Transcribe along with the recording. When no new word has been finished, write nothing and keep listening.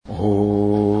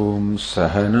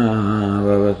सहना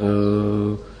भवतु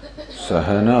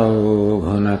सहनौ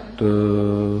भुनक्तु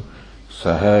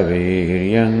सह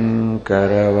वीर्यं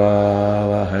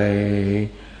करवावहै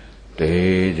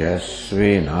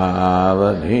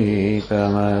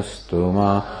तेजस्विनावधीतमस्तु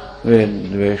मा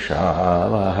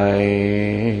विद्विषावहै।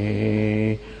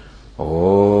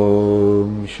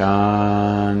 ॐ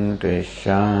शान्ति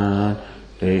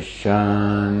शान्ति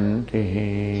शान्तिः।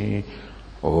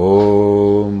 ॐ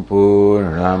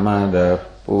पूर्णमदः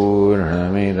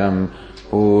पूर्णमिदं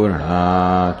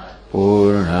पूर्णात्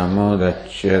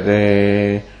पूर्णमुदच्यते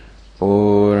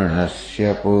पूर्णस्य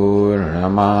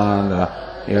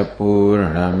पूर्णमादाय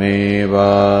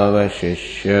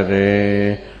पूर्णमेवावशिष्यते।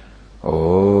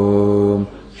 ॐ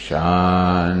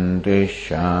शान्ति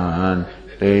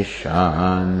शान्ति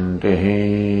शान्तिः।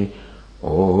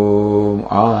 ॐ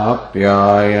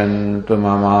आप्यायन्तु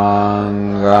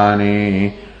ममाङ्गानि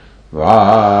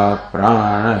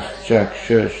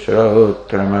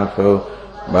वाक्प्राणश्चक्षुश्रोत्रमथो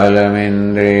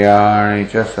बलमिन्द्रियाणि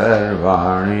च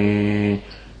सर्वाणि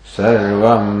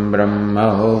सर्वं ब्रह्म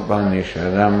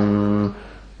उपनिषदम्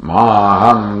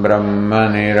माहं ब्रह्म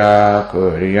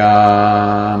निराकुर्याम्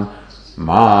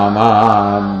मा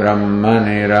ब्रह्म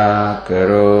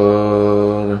निराकरोत्।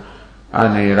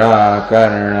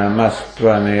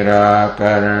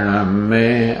 अनिराकरणमस्त्वनिराकरणं मे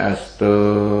अस्तु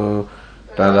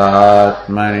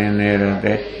तदात्मनि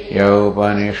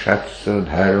निरतेयोपनिषत्सु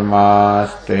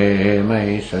धर्मास्ते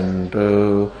मयि सन्तु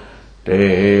ते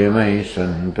मयि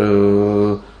सन्तु।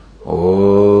 ॐ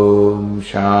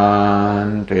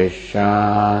शान्ति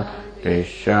शान्ति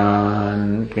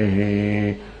शान्तिः।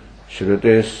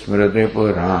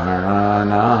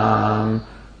 श्रुतिस्मृतिपुराणानाम्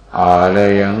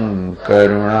आलयं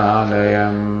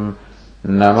करुणालयं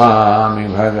नमामि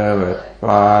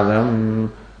भगवत्पादं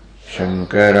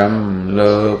शङ्करं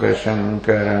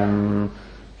लोकशङ्करं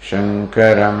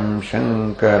शङ्करं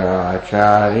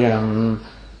शङ्कराचार्यं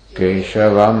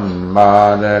केशवं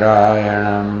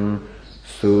बादरायणं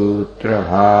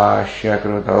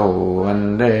सूत्रभाष्यकृतौ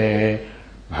वन्दे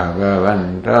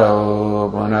भगवन्तौ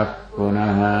पुनः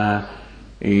पुनः।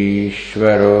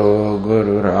 ईश्वरो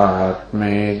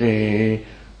गुरुरात्मेति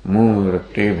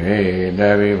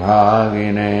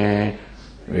मूर्तिभेदविभागिने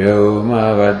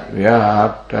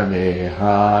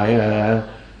व्योमवद्व्याप्तदेहाय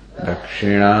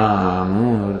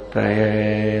दक्षिणामूर्तये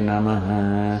नमः।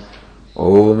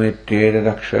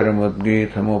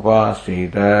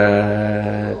 ओमित्येतदक्षरमुद्गीतमुपासीत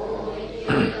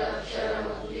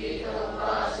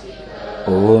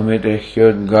ओमिति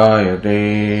ह्युद्गायते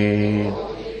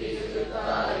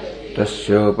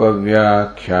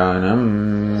तस्योपव्याख्यानम्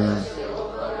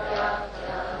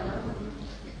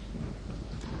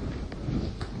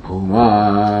भूमा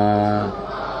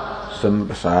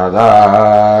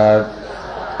सम्प्रसादात्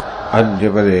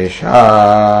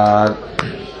अध्युपदेशात्।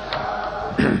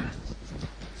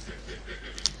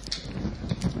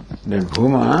 That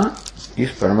Bhuma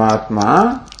is Paramatma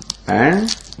and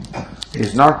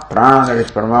is not Prana that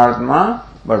is Paramatma,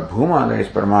 but Bhuma that is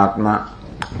Paramatma.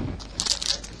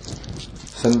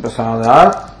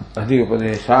 Sanprasadat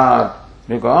Adhyupadeshat,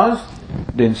 because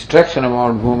the instruction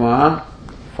about Bhuma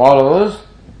follows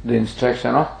the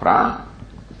instruction of Prana.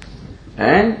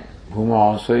 And Bhuma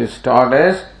also is taught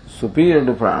as superior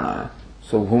to Prana.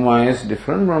 So Bhuma is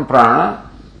different from Prana.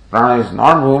 Prana is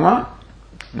not Bhuma,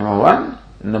 number one.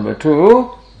 Number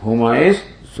two, Bhuma is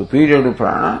superior to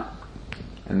Prana.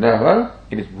 And therefore,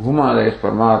 it is Bhuma that is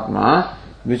Paramatma,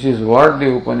 which is what the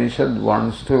Upanishad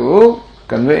wants to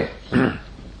convey.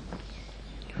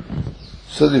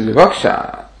 So the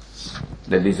Vivaksha,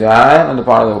 the desire on the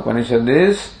part of the Upanishad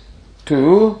is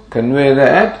to convey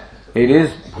that it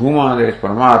is Bhuma that is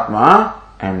Paramatma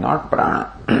and not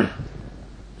Prana.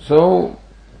 So,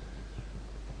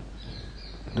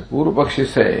 the Purvapakshi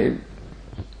said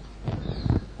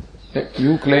that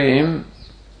you claim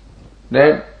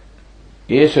that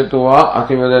Yeshatva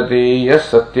ativadati,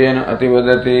 yes satyena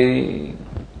ativadati.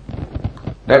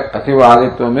 That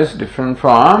ativaditvam is different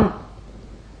from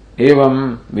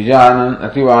evam vijanan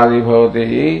ativadi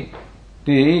bhavati.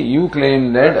 You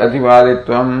claim that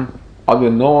ativaditvam of the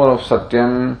knower of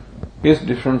satyam is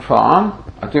different from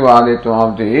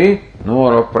ativaditvam of the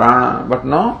knower of prana. But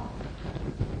no.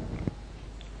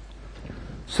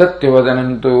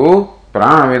 Satyavadanantu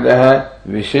pranavidah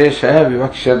visheshah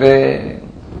vivakshate.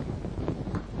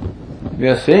 We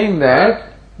are saying that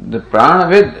the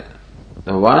pranavid,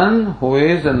 the one who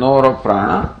is the knower of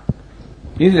prana,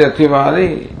 is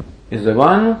Ativadi, is the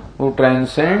one who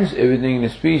transcends everything in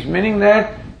speech, meaning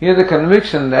that he has a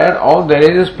conviction that all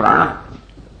there is prana.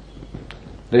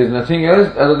 There is nothing else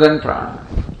other than prana.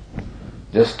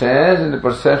 Just as in the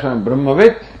perception of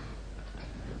Brahmavid,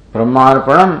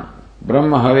 Brahmarpanam,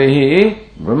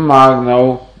 Brahmahavihi,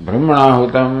 Brahmagnau,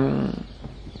 Brahmanahutam.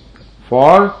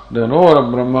 For the knower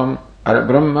of Brahman,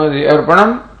 Brahma, the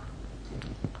Arpanam,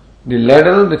 the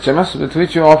ladle, the chamas with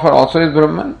which you offer also is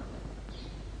Brahman.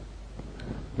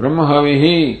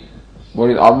 Brahmahavihi, what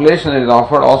is oblation that is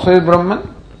offered also is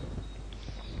Brahman.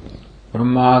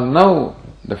 Brahmagnau,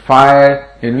 the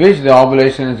fire in which the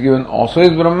oblation is given also is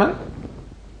Brahman.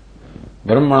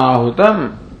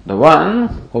 Brahmanahutam, the one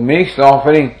who makes the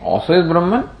offering also is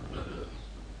Brahman.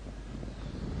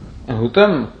 And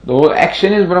Hutam, the whole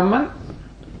action is Brahman.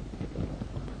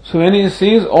 So when he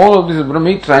sees all of this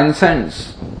Brahman, he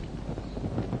transcends.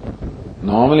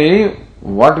 Normally,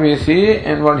 what we see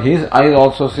and what his eyes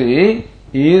also see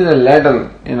is a ladle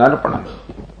in Arpanam,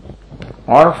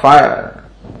 or fire,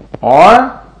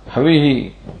 or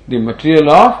Havihi, the material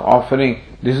of offering.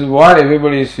 This is what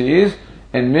everybody sees,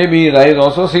 and maybe his eyes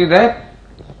also see that.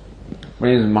 But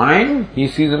his mind, he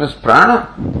sees them as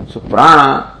prana. So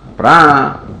prana,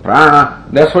 prana, prana,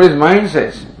 that's what his mind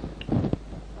says.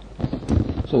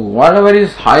 So whatever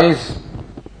his eyes,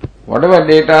 whatever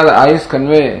data the eyes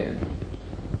convey,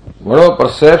 whatever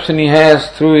perception he has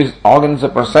through his organs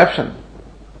of perception,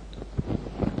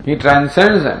 he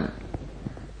transcends them.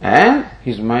 And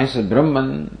his mind says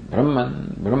Brahman,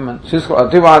 Brahman, Brahman. So it's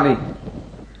called Ativadi.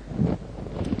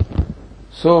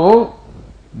 So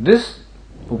this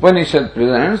Upanishad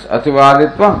presents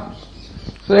Ativaditvam.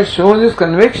 So it shows his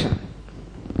conviction.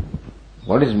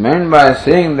 What is meant by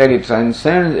saying that it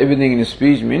transcends everything in his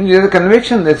speech means he has a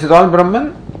conviction that this is all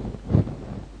Brahman.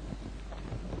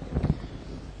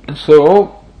 And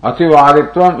so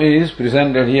Ativaditvam is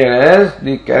presented here as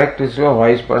the characteristic of a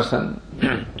wise person,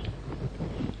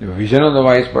 the vision of the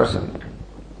wise person.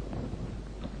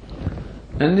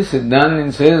 And the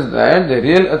Siddhantin says that the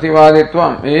real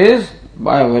Ativaditvam is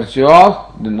by virtue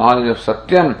of the knowledge of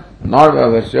Satyam, not by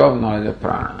virtue of knowledge of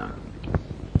Prana.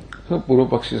 So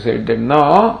Purupakshi said that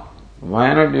no,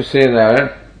 why not you say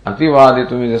that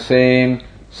Ativaditvam is the same,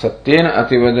 Satyena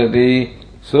Ativadati,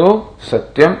 so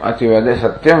Satyam Ativade,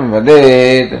 Satyam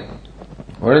Vadet.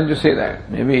 Why don't you say that?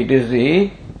 Maybe it is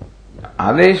the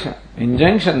Adesha,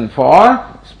 injunction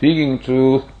for speaking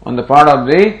truth on the part of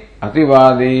the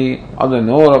Ativadi, of the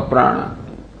knower of Prana.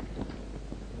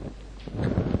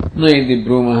 Naiti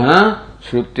Brumaha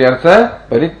Shrutyartha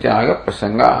Parityaga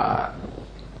Prasanga.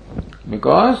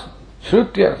 Because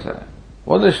Shrutyartha,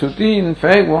 what the Shruti in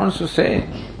fact wants to say,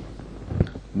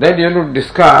 that you have to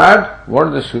discard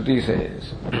what the Shruti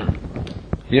says.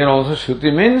 Here also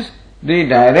Shruti means the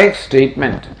direct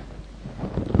statement.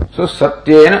 So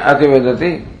Satyena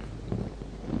Ativadati.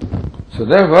 So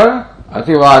therefore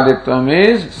Ativaditvam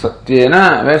is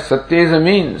Satyena, where Satya is a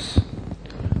means.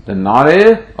 The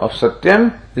knowledge of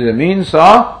Satyam is a means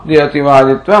of the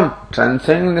Ativaditvam,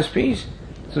 transcending the speech.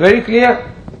 It's very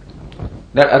clear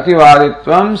that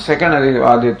Ativaditvam, second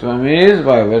Ativaditvam is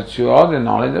by virtue of the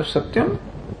knowledge of Satyam.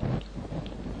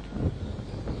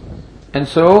 And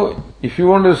so, if you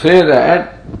want to say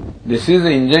that this is the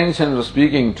injunction of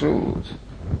speaking truth,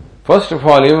 first of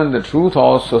all, even the truth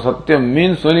also, Satyam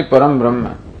means only Param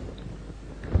Brahma.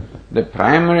 The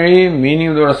primary meaning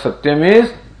of the word Satyam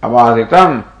is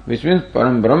Avaditam, which means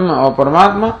Param Brahma or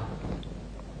Paramatma.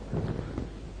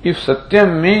 If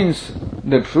Satyam means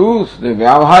the truth, the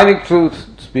Vyavaharic truth,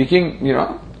 speaking,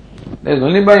 that is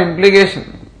only by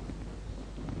implication.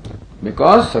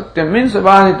 Because Satyam means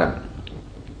Avaditam.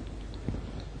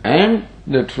 And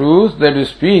the truth that you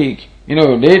speak in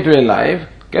your day-to-day life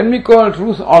can be called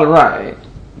truth, all right,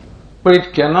 but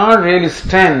it cannot really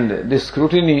stand the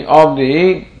scrutiny of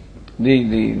the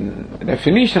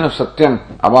definition of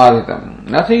Satyam, Abhaditam.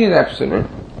 Nothing is absolute.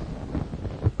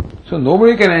 So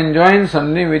nobody can enjoin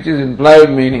something which is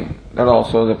implied meaning. That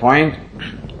also the point.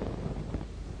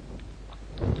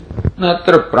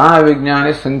 Natra prana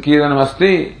vijnani sankirtanam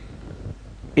asti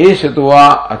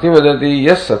eshatva ativadati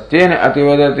yas satyena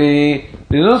ativadati.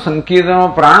 There is no sankirtanam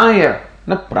of prana here.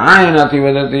 Na pranayana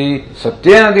ativadati,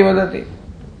 satyena ativadati.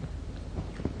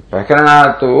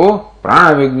 Prakaranato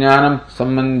prana vijnanam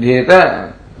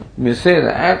sambandheta. We say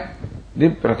that the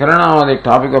prakarana or the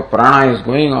topic of prana is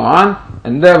going on,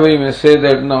 and therefore we may say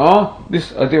that no,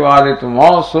 this ativaditvam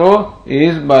also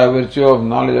is by virtue of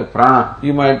knowledge of prana.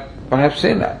 You might perhaps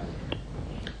say that.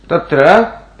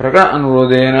 Tatra prakara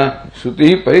anurodena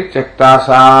shruti parityakta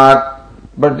sat.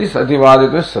 But this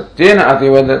ativaditvam is satyena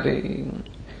ativadati.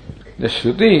 The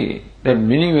shruti, that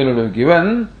meaning we will have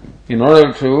given in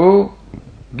order to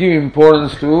give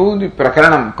importance to the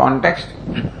prakaranam context.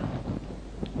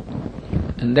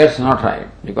 And that's not right,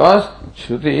 because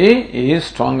Shruti is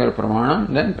stronger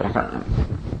pramanam than prakaranam.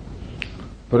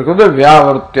 प्रकृत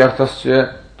व्यावृत्त्यर्थस्य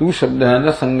तु शब्दः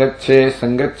न संगच्छे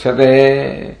संगच्छते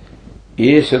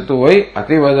एष तु वै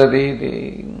अतिवदति इति.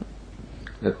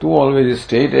 The two always is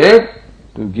stated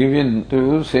to give in,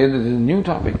 to say this is a new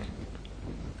topic.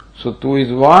 So tu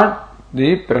is what?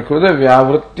 The prakruta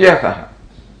vyavrutyatah.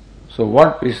 So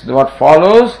what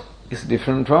follows is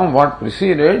different from what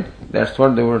preceded. That's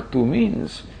what the word tu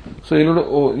means. So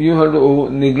you have to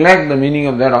neglect the meaning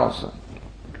of that also.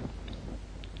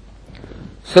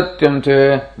 Satyam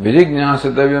te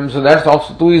vijignyasitavyam. So that's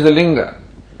also tu is a linga.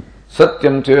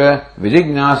 Satyam te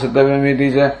vijignyasitavyam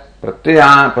iti cha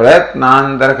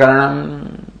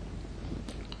prayatnantarakaranam.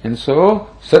 And so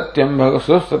satyam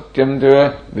bhagaso satyam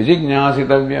te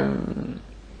vijignyasitavyam.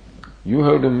 You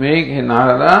have to make, hey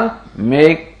Narada,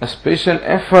 make a special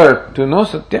effort to know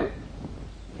Satyam.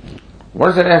 What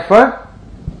is that effort?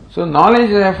 So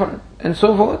knowledge is effort, and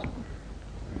so forth.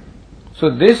 So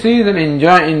this is an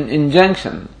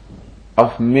injunction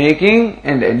of making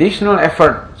an additional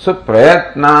effort. So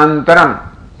prayatnantaram.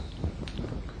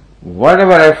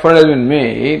 Whatever effort has been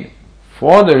made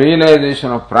for the realization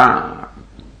of prana,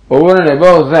 over and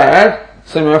above that,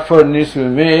 some effort needs to be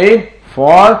made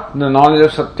for the knowledge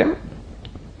of Satyam.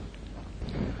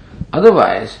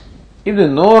 Otherwise, if the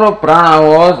knower of prana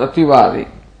was ativadi,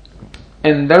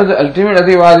 and that is the ultimate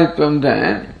ativaditvam,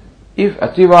 then if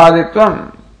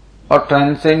ativaditvam or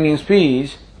transcending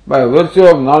speech by virtue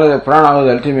of knowledge of prana was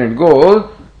the ultimate goal,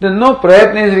 then no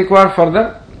prayatna is required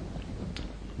further.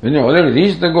 When you already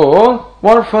reached the goal,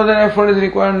 what further effort is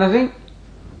required? Nothing.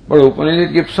 But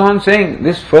Upanishad keeps on saying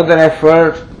this further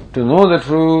effort to know the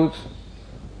truth,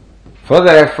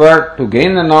 further effort to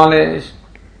gain the knowledge,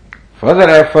 further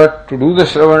effort to do the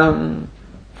Shravanam,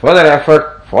 further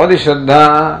effort for the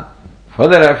Shraddha,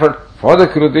 further effort for the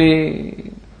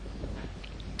Kruti.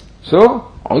 So,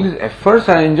 all these efforts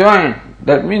are enjoined.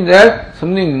 That means that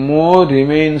something more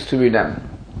remains to be done.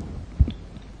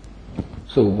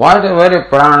 So, whatever a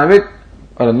pranavit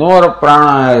or a knower of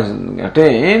prana has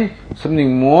attained,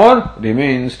 something more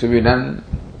remains to be done.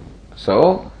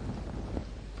 So,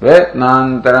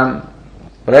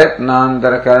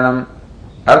 prayatnantarakaranam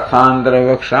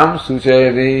arthantara vaksham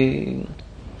suchayati.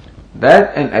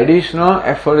 That an additional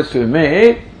effort is to be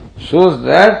made shows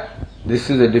that this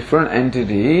is a different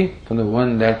entity from the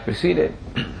one that preceded.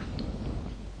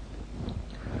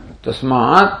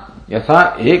 Tasmat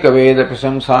yatha ekaveda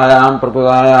prasamsayam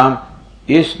prapudayam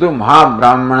ishtu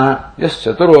mahabrahmana yas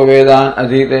chaturo vedan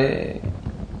adhite.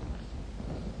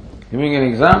 Giving an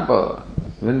example,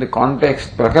 when the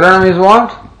context prakaranam is what?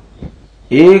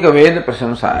 Ekaveda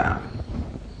prasamsayam.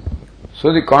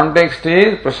 So the context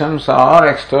is prasamsa or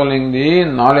extolling the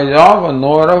knowledge of a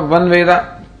knower of one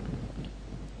Veda.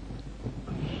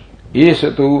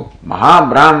 Yesatu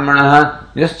Mahabrahmana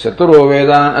Yas Chaturo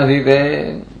Vedan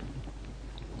Adhite.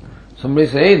 Somebody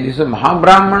says this is a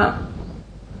Mahabrahmana.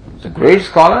 It's a great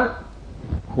scholar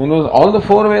who knows all the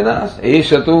four Vedas.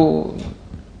 Yesatu.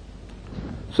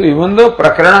 So even though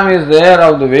Prakaranam is there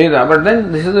of the Veda, but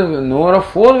then this is a knower of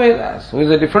four Vedas, who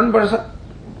is a different person.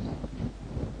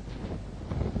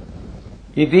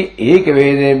 Iti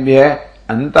ekvedebhya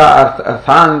anta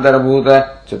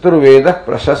arthantarabhuta chaturveda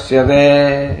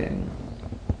prashasyate.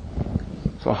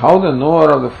 So how the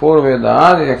knower of the four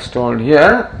Vedas is extolled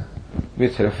here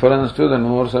with reference to the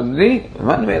knowers of the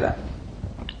one Veda.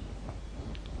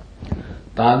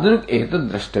 Tadruk etad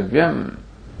drashtavyam.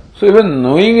 So even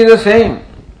knowing is the same.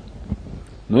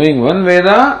 Knowing one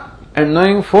Veda and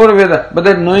knowing four Veda, but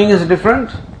that knowing is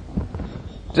different.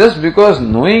 Just because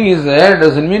knowing is there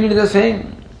doesn't mean it is the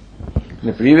same. In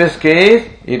the previous case,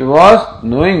 it was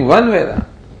knowing one Veda.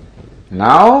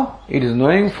 Now, it is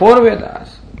knowing four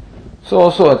Vedas. So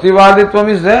also Ativaditvam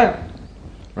is there.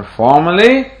 But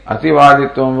formerly,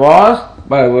 Ativaditvam was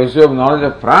by virtue of knowledge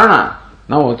of prana.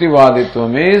 Now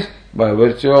Ativaditvam is by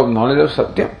virtue of knowledge of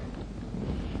Satyam.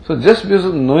 So just because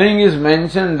knowing is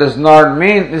mentioned does not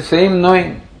mean the same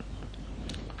knowing.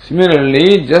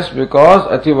 Similarly, just because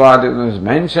Ativaditvam is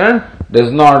mentioned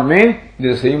does not mean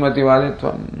the same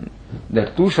Ativaditvam.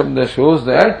 That two shabda shows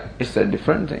that it's a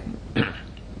different thing.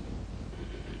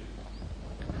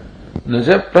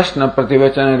 Naja prashna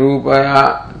prativachana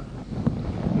rupaya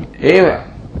eva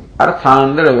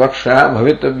arthandra vaksha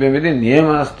bhavitavyam iti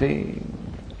niyama asti.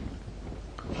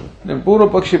 Then Purva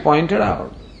Pakshi pointed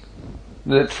out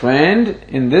the trend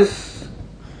in this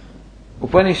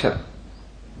Upanishad,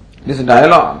 this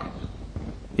dialogue,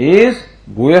 is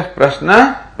bhuyah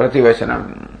prashna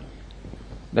prativachanam.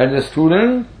 That the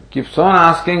student keeps on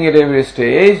asking at every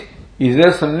stage, is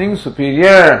there something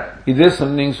superior? Is there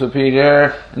something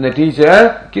superior? And the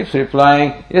teacher keeps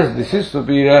replying, yes, this is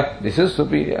superior, this is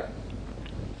superior.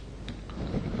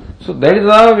 So that is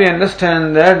how we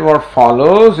understand that what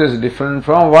follows is different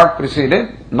from what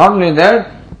preceded. Not only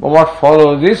that, but what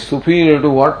follows is superior to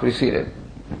what preceded.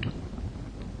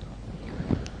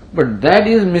 But that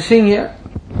is missing here.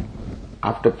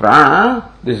 After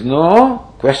prana, there is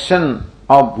no question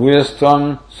of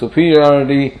bhuyastvam,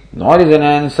 superiority, nor is an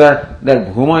answer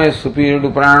that bhuma is superior to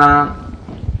prana.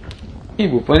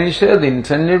 If Upanishad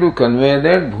intended to convey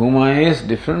that bhuma is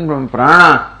different from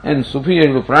prana and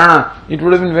superior to prana, it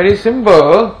would have been very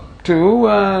simple to,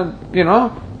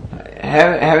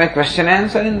 have a question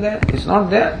answer in there. It's not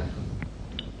there.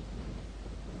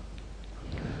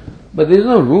 But there is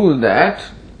no rule that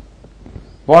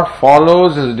what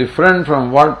follows is different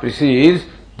from what precedes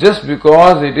just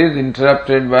because it is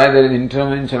interrupted by the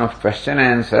intervention of question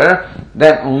answer,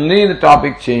 that only the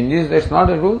topic changes. That's not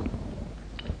a rule.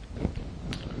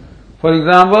 For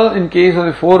example, in case of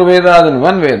the four Vedas and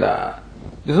one Veda,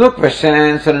 there is no question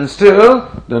answer, and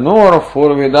still the knower of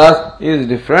four Vedas is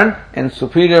different and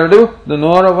superior to the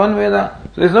knower of one Veda.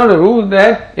 So it's not a rule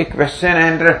that a question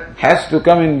answer has to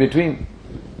come in between.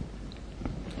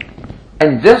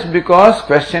 And just because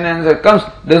question answer comes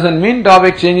doesn't mean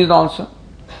topic changes also.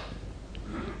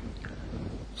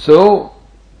 So,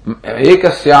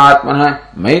 ekasya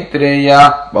atmana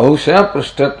maitreya bahusha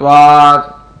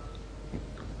prishtatvat.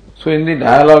 So in the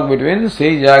dialogue between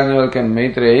sage Yajnavalkya and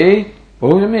Maitreyi,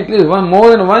 at least more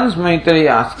than once Maitreyi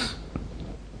asks.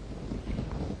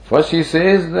 First he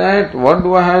says that, what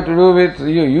do I have to do with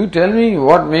you? You tell me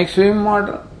what makes you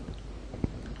immortal.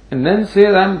 And then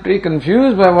says, I am pretty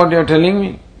confused by what you are telling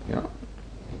me.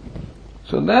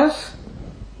 So thus,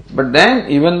 but then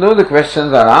even though the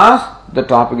questions are asked, the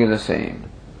topic is the same.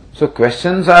 So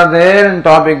questions are there and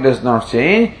topic does not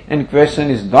change, and question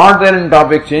is not there and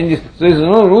topic changes. So there is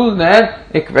no rule that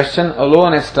a question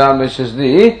alone establishes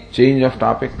the change of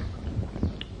topic.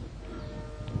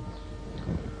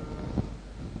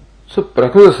 So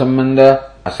prakruta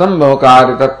sambandha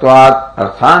asambhavakaritatvat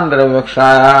arthandara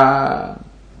vikshaya.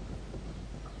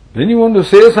 When you want to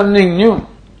say something new,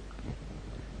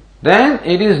 then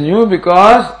it is new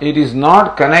because it is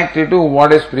not connected to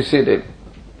what is preceded.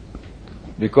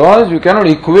 Because you cannot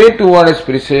equate to what is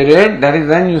preceded, that is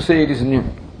when you say it is new.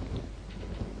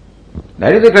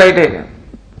 That is the criterion.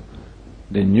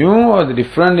 The new or the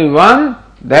different is one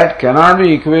that cannot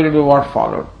be equated to what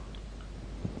followed.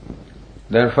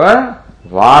 Therefore,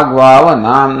 vagvava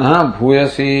namna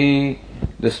bhuyasi.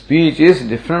 The speech is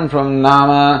different from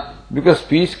nama because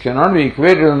speech cannot be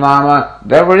equated to nama.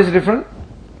 Therefore, it is different.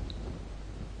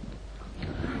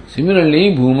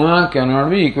 Similarly, bhuma cannot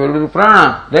be equal to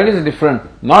prana. That is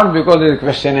different. Not because there is a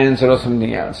question answer or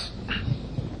something else.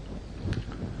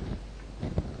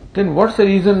 Then what's the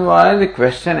reason why the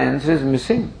question answer is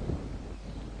missing?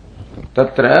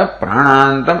 Tatra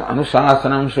pranantam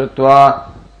anusasanam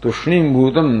shrutva tushnim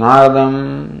bhutam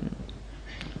naradam.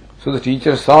 So the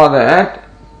teacher saw that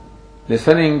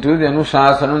listening to the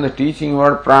anusasanam, the teaching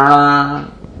about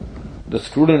prana, the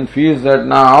student feels that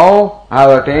now I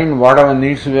have attained whatever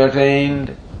needs to be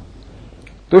attained.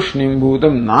 Tushnim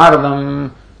bhutam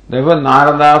naradam. Therefore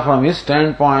Narada from his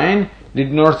standpoint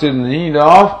did not see the need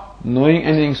of knowing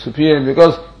anything superior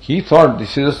because he thought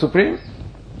this is the supreme.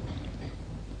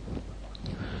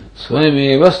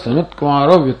 Swayameva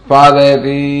stanutkumaro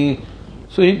vyutpadayati.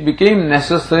 So it became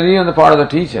necessary on the part of the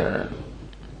teacher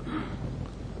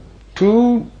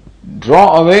to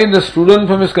draw away the student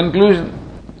from his conclusion.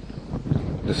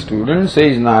 The student,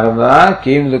 says Narada,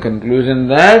 came to the conclusion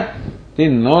that the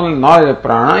knowledge of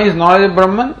prana is knowledge of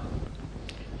Brahman.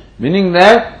 Meaning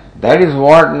that is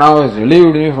what now has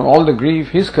relieved me from all the grief.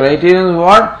 His criterion is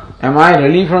what? Am I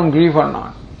relieved from grief or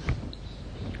not?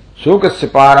 Shokasya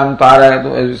param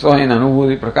tarayatu, as we saw in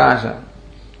Anubhuti Prakasha.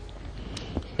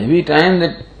 Every time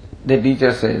that the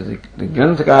teacher says, the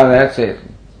Granthakara says,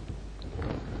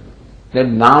 that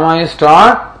Nama is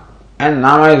taught, and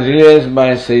Nama is realized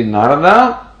by, say,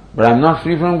 Narada, but I am not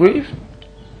free from grief.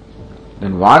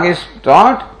 Then Vag is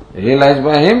taught, realized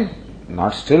by him,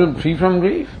 not still free from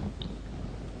grief.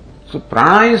 So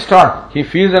Prana is taught, he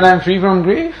feels that I am free from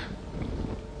grief.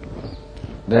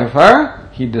 Therefore,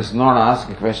 he does not ask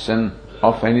a question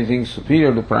of anything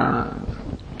superior to Prana.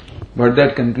 But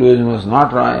that conclusion was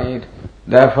not right.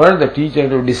 Therefore, the teacher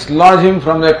had to dislodge him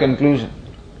from that conclusion,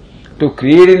 to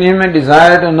create in him a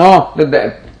desire to know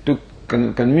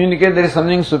to communicate there is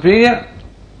something superior,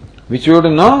 which you have to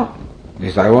know.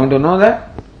 This I want to know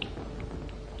that.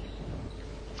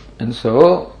 And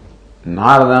so,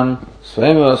 Naradam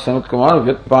Swayameva Sanatkumar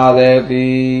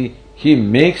Vyatpadayati, he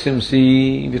makes him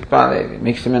see Vyatpadayati,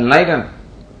 makes him enlighten.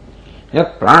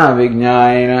 Yat prana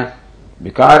vijnayana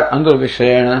vikar andar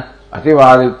vishayana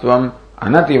ativaditvam,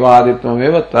 anativaditvam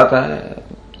eva tata.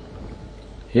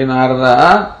 Here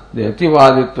Narada, the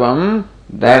ativaditvam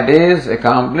that is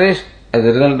accomplished as a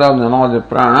result of the knowledge of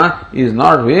prana is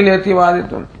not really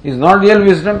ativaditvam, is not real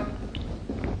wisdom.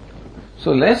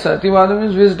 So less ativadam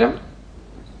is wisdom.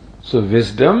 So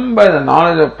wisdom by the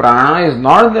knowledge of prana is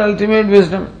not the ultimate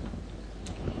wisdom.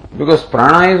 Because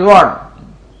prana is what?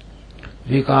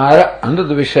 Vikara andad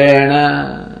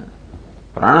vishayana.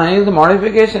 Prana is the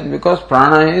modification because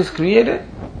prana is created.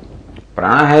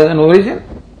 Prana has an origin.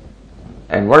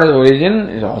 And what is origin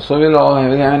is also will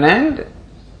have an end.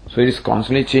 So it is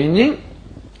constantly changing.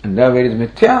 And therefore it is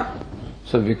mithya.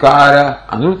 So vikara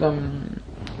anrutam.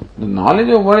 The knowledge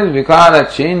of what is vikara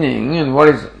changing and what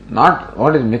is not,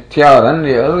 what is mithya or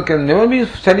unreal can never be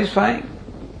satisfying.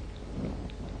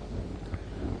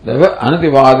 Therefore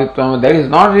anativaditvam, that is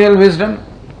not real wisdom.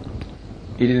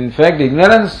 It is in fact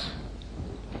ignorance.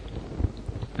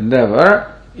 And therefore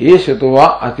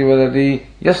Yeshatuva ativadati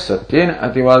yas satyen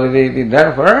ativadati.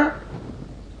 Therefore,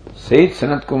 says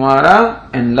Sanat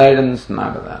Kumara enlightens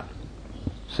Narada,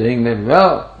 saying that,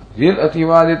 well, real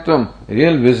ativaditvam,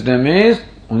 real wisdom is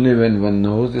only when one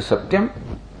knows the satyam.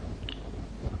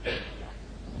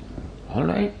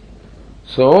 Alright.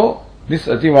 So, this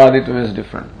ativaditvam is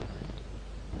different.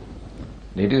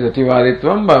 It is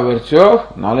ativaditvam by virtue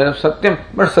of knowledge of satyam.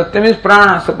 But satyam is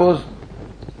prana, suppose.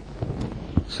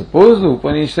 Suppose the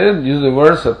Upanishad use the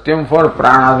word satyam for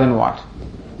prana, then what?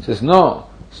 It says, no,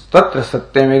 tatra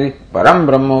satyamedi param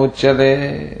brahma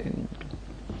uchyate.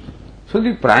 So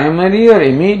the primary or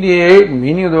immediate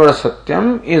meaning of the word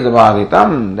satyam is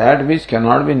abhaditam, that which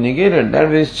cannot be negated, that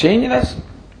which is changeless,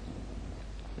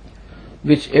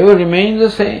 which ever remains the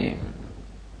same.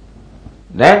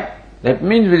 That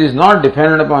means which is not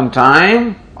dependent upon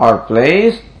time or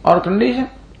place or condition.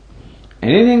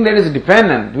 Anything that is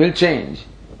dependent will change.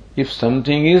 If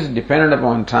something is dependent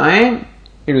upon time,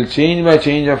 it will change by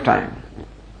change of time.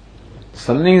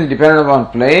 Something is dependent upon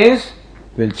place,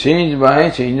 will change by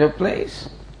change of place.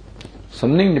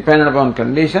 Something dependent upon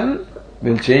condition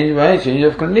will change by change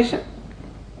of condition.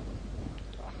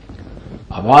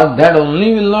 About that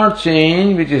only will not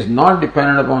change which is not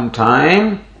dependent upon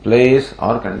time, place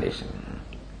or condition.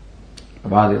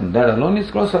 About that alone is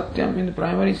called satyam in the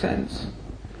primary sense.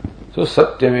 So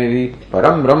satyamedi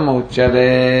param brahma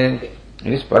uchyate.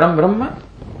 It is param brahma.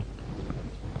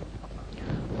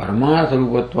 Paramartha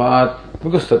rupatvat.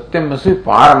 Because satyam must be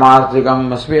paramarthikam,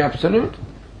 must be absolute.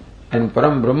 And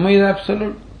param brahma is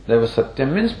absolute. Therefore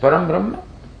satyam means param brahma.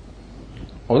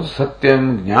 Also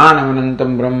satyam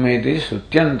jnanamanantam brahma iti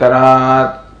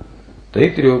sutyantarat.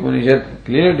 Taittiriya Upanishad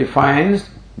clearly defines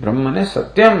Brahman as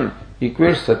satyam,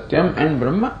 equates satyam and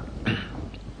Brahma.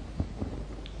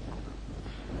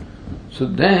 So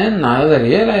then Narada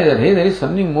realized that, hey, there is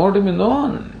something more to be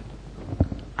known.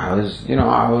 I was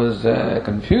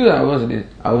confused, I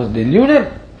was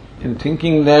deluded in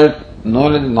thinking that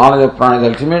knowledge of prana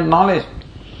is ultimate knowledge.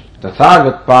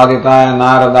 Tatha vatpaditaya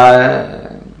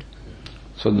Naradaya.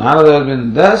 So Narada has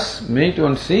been thus made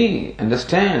to see,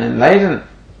 understand, enlighten.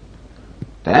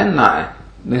 Then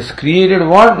this created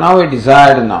what? Now a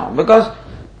desire now. Because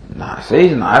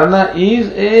says Narada is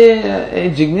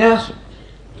a jignasu.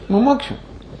 Mumukshu.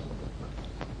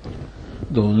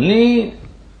 The only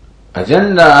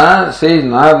agenda, says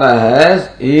Narada, has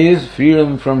is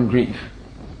freedom from grief,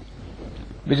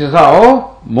 which is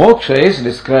how moksha is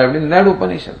described in that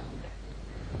Upanishad.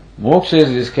 Moksha is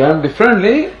described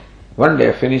differently. One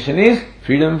definition is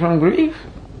freedom from grief.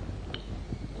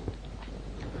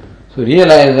 So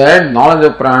realize that knowledge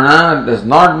of prana does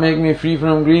not make me free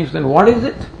from grief, then what is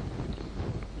it?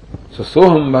 So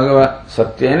soham bhagava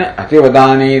satyena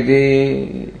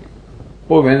ativadaniti.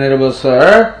 Oh Venerable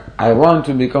Sir, I want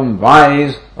to become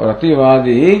wise or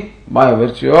ativadi by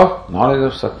virtue of knowledge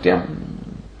of satyam.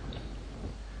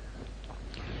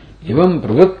 Evam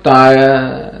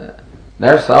pravrittaya.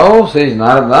 That's how, says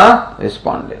Narada,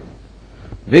 responded.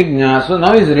 Vijnasu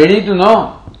now is ready to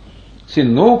know. See,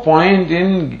 no point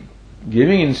in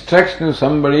giving instruction to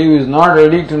somebody who is not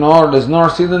ready to know or does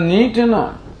not see the need to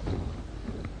know.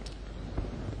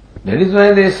 That is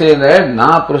why they say that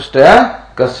na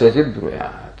prashtaya kasyachid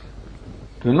bruyat.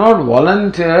 Do not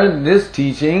volunteer this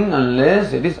teaching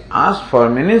unless it is asked for,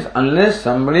 means unless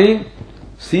somebody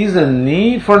sees a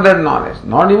need for that knowledge,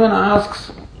 not even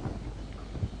asks.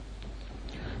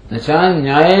 Nacha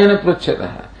nyayena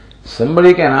pruchyatah.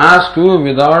 Somebody can ask you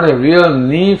without a real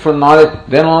need for knowledge,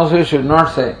 then also you should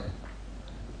not say.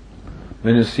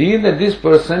 When you see that this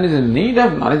person is in need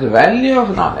of knowledge, the value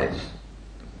of knowledge,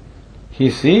 he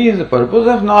sees the purpose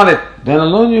of knowledge, then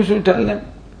alone you should tell them.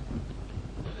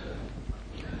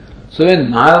 So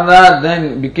when Narada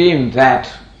then became that,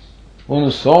 one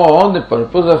who saw the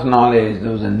purpose of knowledge,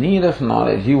 there was a need of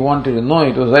knowledge, he wanted to know,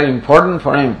 it was very important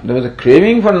for him, there was a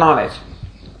craving for knowledge.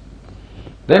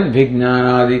 Then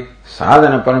Vijnanadi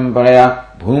sadhana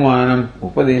paramparaya bhumanam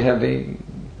upadeshati.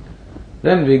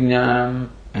 Then Vijnanam,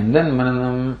 and then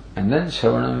Mananam, and then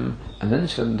Shravanam, and then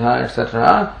Shraddha,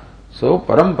 etc. So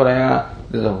paramparaya,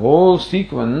 there's a whole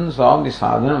sequence of the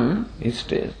sadhanam is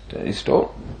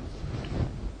told.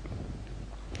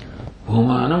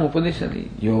 Bhumanam upadeshati.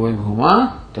 Yo vai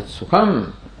bhuma tat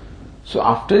sukham. So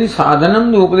after the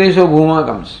sadhanam, the upadesha bhuma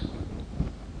comes.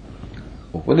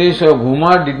 Upadesha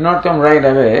bhuma did not come right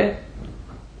away.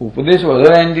 Upadesha of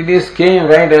other entities came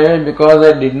right away because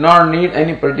I did not need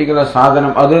any particular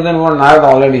sadhanam other than what Narada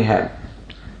already had.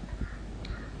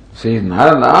 Says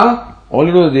Narada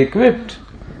already was equipped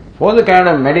for the kind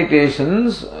of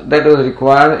meditations that was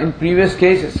required in previous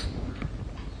cases.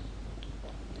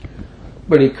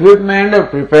 But equipment or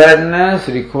preparedness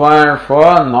required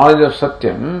for knowledge of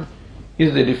Satyam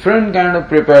is the different kind of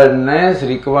preparedness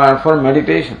required for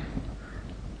meditation.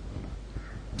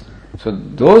 So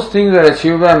those things are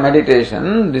achieved by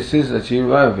meditation, this is achieved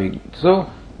by Vijnana. So,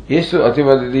 yesu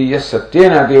ativadati, yes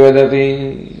satyena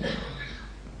ativadati.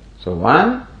 So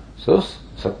one, so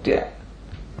satya.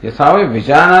 Yasavai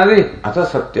vijanadi, ata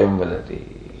satyam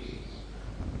vadati.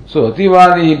 So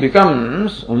ativadi he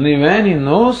becomes only when he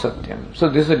knows satyam. So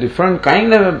this is a different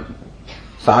kind of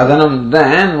sadhanam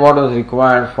than what was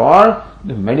required for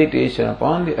the meditation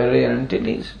upon the earlier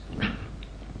entities.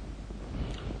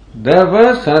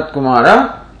 Therefore, Sanat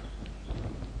Kumara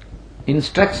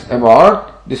instructs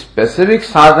about the specific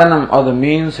sadhanam or the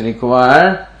means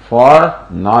required for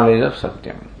knowledge of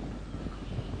Satyam.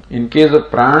 In case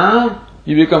of prana,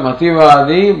 you become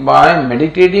ativadi by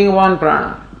meditating upon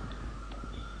prana.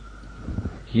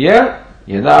 Here,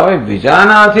 yadavai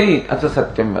vijanathi ata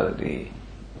Satyam vadati.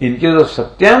 In case of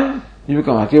Satyam, you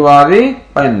become ativadi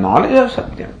by knowledge of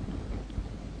Satyam.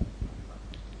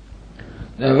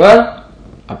 Therefore,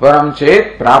 aparam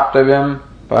chet praptavyam,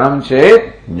 param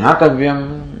chet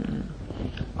jnatavyam.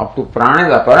 Up to prana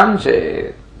is aparam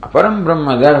chet, aparam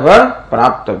brahma, therefore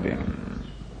praptavyam.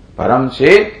 Param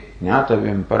chet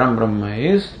jnatavyam, param brahma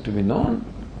is to be known.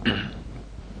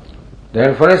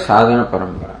 Therefore a sadhana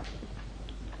parampara.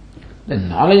 The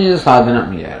knowledge is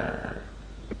sadhana here.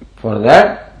 For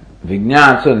that,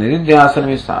 vijnana, so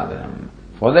nididhyasana is sadhanam.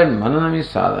 For that, mananam is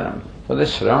sadhanam. For that,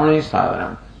 shravana is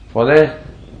sadhanam. For that,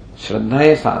 Shraddha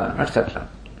is sadhana, etc.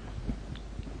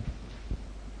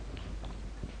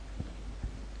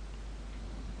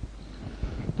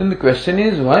 Then the question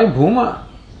is, why Bhuma?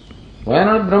 Why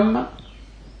not Brahma?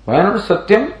 Why not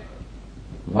Satyam?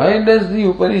 Why does the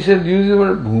Upanishad use the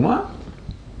word Bhuma?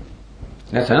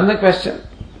 That's another question.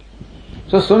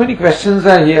 So many questions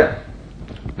are here.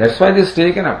 That's why this is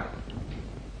taken up.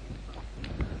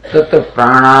 Tatta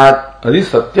pranat adi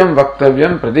satyam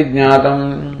vaktavyam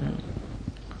pratignatam.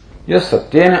 Yes,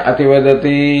 Satyena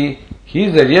ativadati. He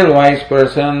is the real wise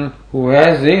person who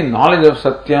has the knowledge of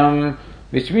Satyam,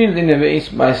 which means in a way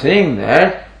by saying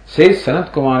that, says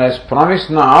Sanat Kumar has promised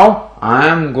now, I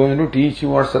am going to teach you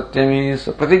what Satyam is,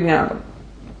 pratignatam.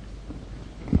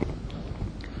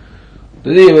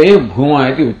 Tadeva bhuma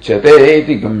iti uchyate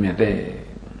iti gamyate.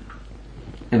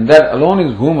 And that alone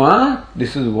is bhuma.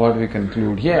 This is what we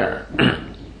conclude here.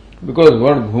 Because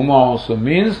word bhuma also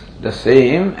means the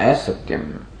same as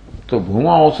Satyam. So bhuma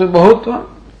also is bahutva.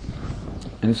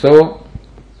 And so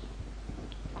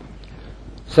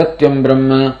Satyam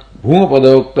Brahma bhuma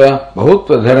padokta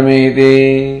bahutva dharme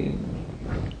iti.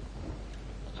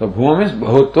 So bhuma means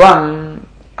bahutvam,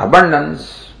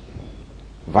 abundance,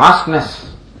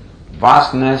 vastness,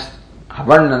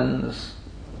 abundance,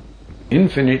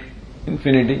 infinity.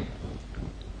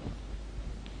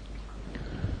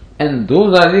 And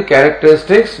those are the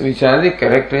characteristics which are the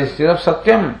characteristics of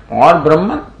Satyam or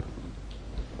Brahman.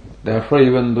 Therefore,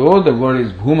 even though the word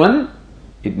is Bhuman,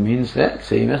 it means that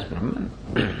same as Brahman.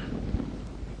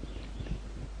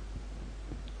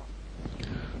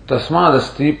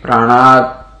 Tasmadasti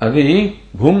pranat adi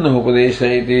bhumna upadesha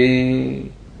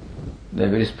iti.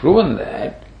 Therefore, it is proven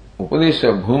that Upadesha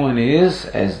of Bhuman is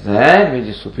as that which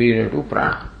is superior to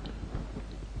prana.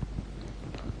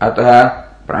 Ataha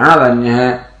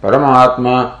pranadanya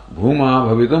paramatma bhuma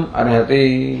bhavitum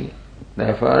arhati.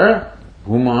 Therefore,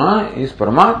 Bhuma is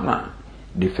Paramatma,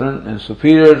 different and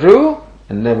superior to,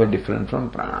 and never different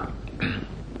from prana.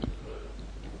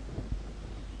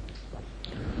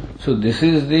 So this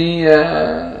is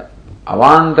the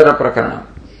Avantara Prakaranam.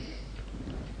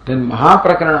 Then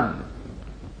Mahaprakaranam.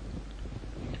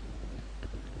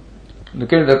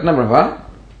 Look at Ratna Prabha.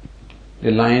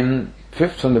 The line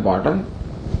 5th from the bottom.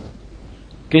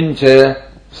 Kincha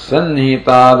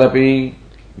sannihitadapi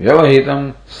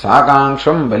vyavahitam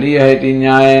sakangsham baliyahiti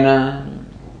nyayena.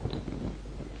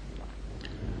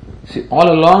 See,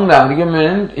 all along the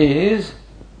argument is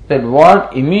that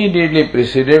what immediately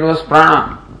preceded was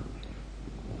prana.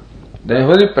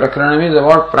 Therefore, the prakarana is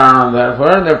about prana.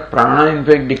 Therefore, the prana in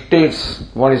fact dictates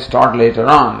what is taught later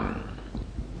on.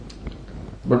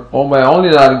 But by all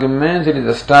these arguments, it is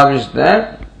established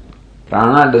that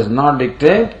prana does not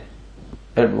dictate.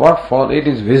 At what fall? It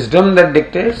is wisdom that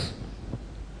dictates.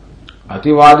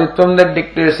 Ativaditvam that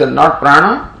dictates and not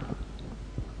prana.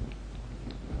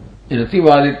 In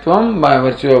Ativaditvam, by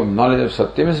virtue of knowledge of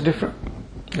Satyam is different.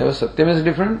 Therefore, Satyam is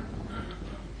different.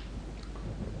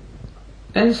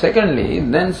 And secondly,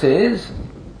 then says,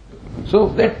 so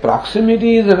that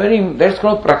proximity is that's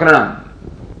called prakarana.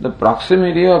 The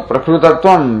proximity of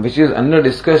prakrutatvam, which is under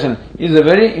discussion, is a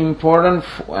very important,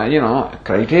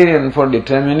 criterion for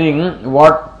determining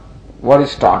what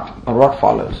is taught or what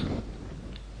follows.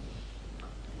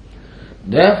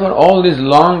 Therefore, all this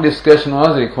long discussion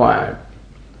was required.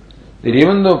 That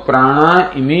even though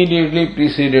prana immediately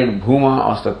preceded bhuma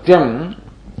or satyam,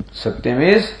 satyam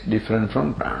is different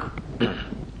from prana.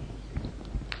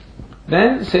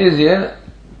 Then says here,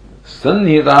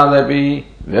 sannhitadapi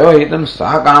vyavahitam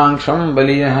sakangsham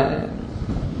baliyah.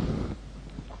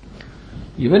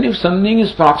 Even if something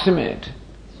is proximate,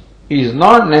 it is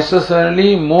not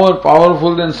necessarily more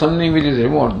powerful than something which is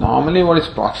remote. Normally what is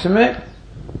proximate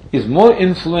is more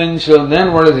influential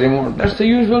than what is remote. That's the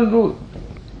usual rule.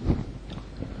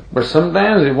 But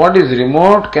sometimes what is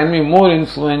remote can be more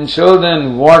influential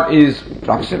than what is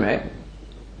proximate.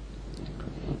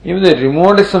 Even the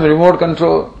remote is some remote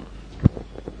control.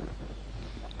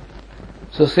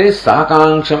 So say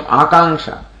sakangsham,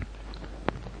 akanksha.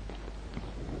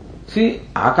 See,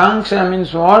 akanksha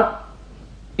means what?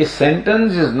 A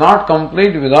sentence is not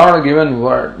complete without a given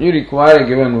word. You require a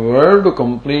given word to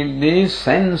complete the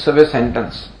sense of a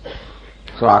sentence.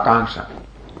 So akanksha.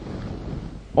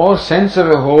 Or sense of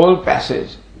a whole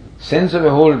passage, sense of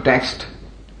a whole text.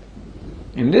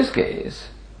 In this case,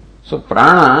 so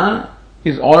prana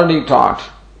is already taught,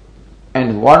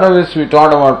 and whatever is we taught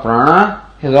about prana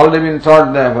has already been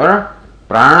taught. Therefore,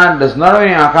 prana does not have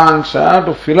any akanksha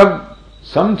to fill up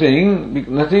something,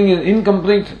 nothing is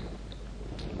incomplete.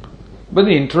 But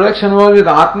the introduction was with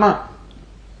Atma.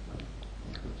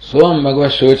 Swam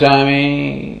bhagavad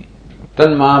shochami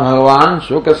tanma bhagavan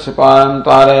shokasya param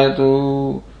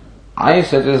tarayatu. I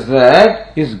such as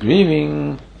that is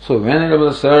grieving. So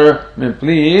Venerable Sir, may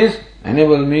please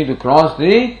enable me to cross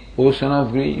the ocean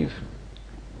of grief.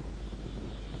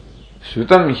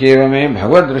 Shrutam hyeva me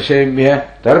bhagavad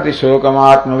drishebhya tarati shokam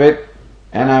atmavit.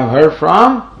 And I have heard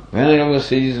from Venerable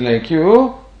sages like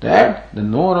you that the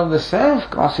knower of the self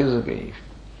crosses the grief.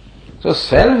 So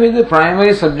self is the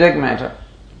primary subject matter.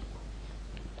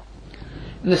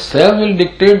 The self will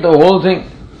dictate the whole thing.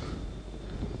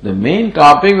 The main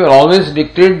topic will always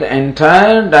dictate the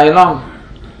entire dialogue,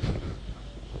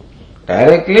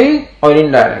 directly or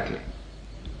indirectly.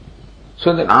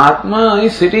 So that Atma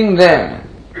is sitting there,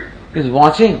 is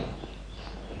watching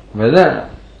whether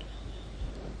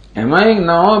am I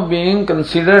now being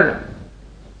considered,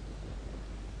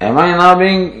 am I now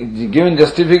being given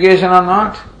justification or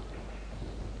not?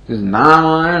 This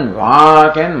nama and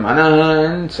vak and manah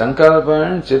and sankalpa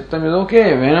and chittam is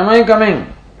okay. When am I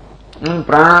coming?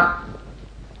 Prana.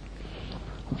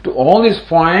 Up to all this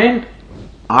point,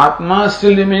 Atma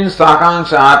still remains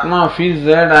sakanksha. Atma feels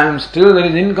that I am still, that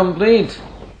is incomplete.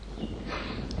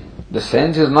 The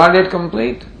sense is not yet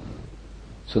complete.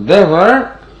 So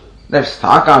therefore, that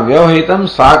saka vyavahitam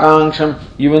sakangsham,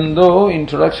 even though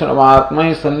introduction of Atma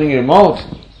is something remote,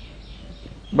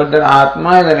 but that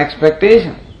Atma is an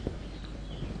expectation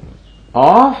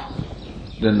of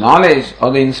the knowledge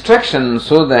or the instruction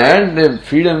so that the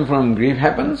freedom from grief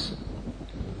happens.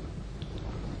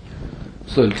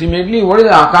 So ultimately, what is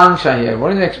the akanksha here?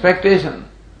 What is the expectation?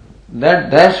 That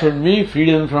there should be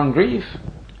freedom from grief.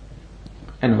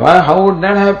 And how would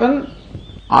that happen?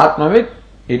 Atmavit,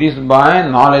 it is by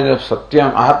knowledge of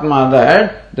Satyam, Atma,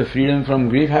 that the freedom from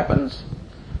grief happens.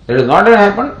 That has not yet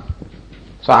happened.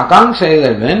 So akanksha is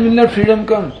that when will that freedom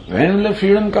come? When will that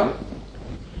freedom come?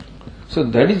 So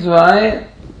that is why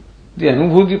the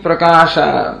Anubhuti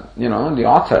Prakasha, the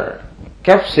author,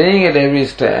 kept saying at every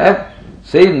step,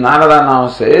 Narada now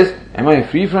says, am I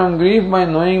free from grief by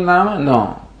knowing Nama?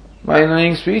 No. By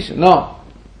knowing speech? No.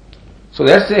 So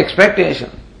that's the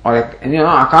expectation. Or,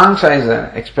 akanksha is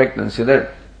an expectancy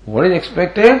that what is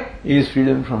expected is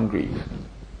freedom from grief.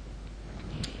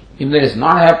 If that is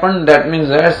not happened, that means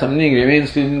that something remains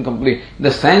still incomplete.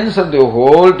 The sense of the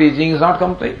whole teaching is not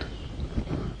complete.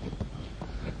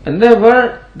 And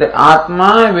therefore, the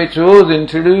Atma which was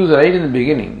introduced right in the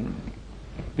beginning,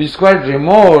 which is quite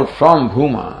remote from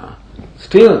Bhuma,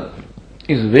 still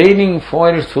is waiting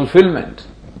for its fulfillment.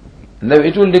 And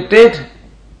it will dictate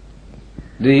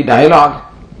the dialogue.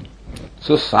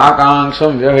 So,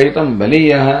 Sakangsham Vyavaitam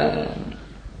Baliyah.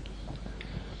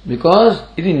 Because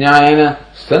iti nyayana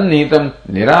sannihitam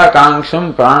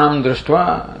nirakangsham pranam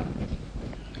drashtva.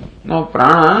 Now,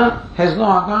 prana has no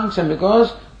akanksha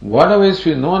because whatever is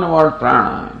known about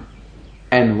prana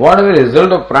and whatever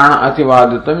result of prana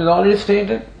ativaditam is already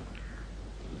stated.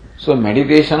 So,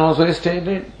 meditation also is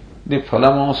stated, the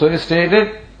phalam also is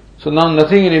stated. So, now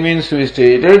nothing remains to be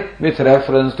stated with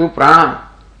reference to prana.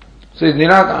 So, it's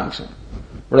nirakanksha.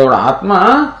 But about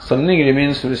Atma, something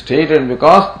remains to be stated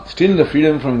because still the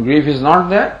freedom from grief is not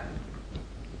there.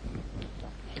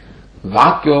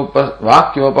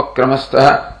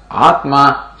 Vakyopakramastha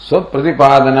Atma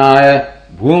Swapratipadanaya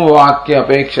Bhumavakya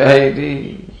Apeksha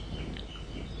iti.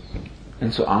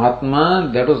 And so Atma,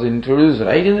 that was introduced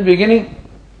right in the beginning.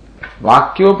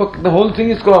 The whole thing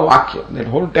is called Vakya. That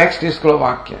whole text is called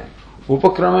Vakya.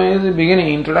 Upakrama is the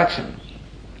beginning, introduction.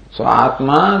 So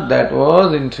Atma that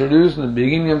was introduced in the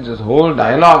beginning of this whole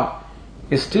dialogue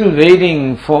is still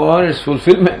waiting for its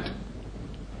fulfillment.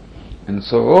 And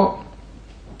so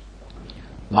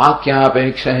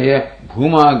Vakyapekshaya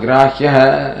Bhuma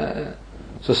Grahya.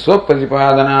 So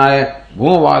Swapratipadanaya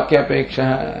Bhuma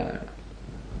Vakyapekshaya.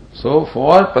 So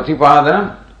for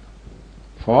Pratipadanam,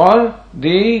 for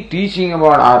the teaching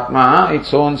about Atma,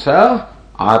 its own self,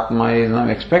 Atma is now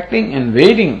expecting and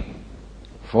waiting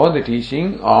for the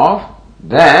teaching of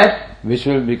that which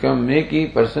will make a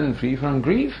person free from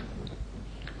grief.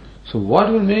 So what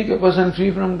will make a person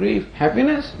free from grief?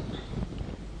 Happiness.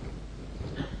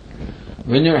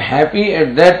 When you are happy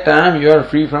at that time, you are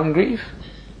free from grief.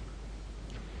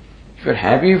 If you are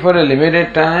happy for a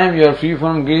limited time, you are free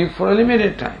from grief for a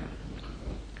limited time.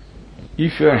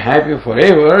 If you are happy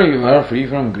forever, you are free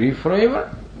from grief forever.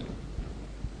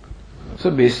 So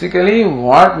basically,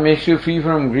 what makes you free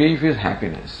from grief is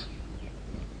happiness.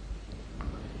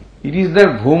 It is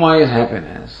that Bhuma is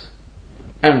happiness.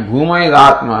 And Bhuma is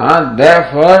Atma,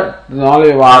 therefore the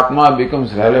knowledge of Atma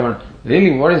becomes relevant.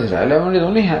 Really, what is relevant is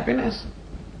only happiness.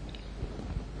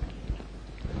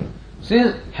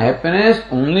 Since happiness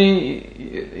only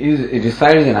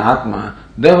resides in Atma,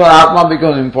 therefore Atma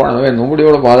becomes important. Well, nobody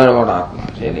would bother about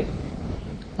Atma, really.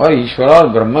 Or Ishvara or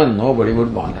Brahman, nobody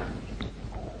would bother.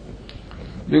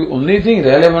 The only thing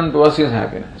relevant to us is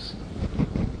happiness.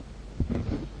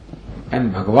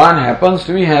 And Bhagavan happens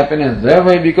to be happiness,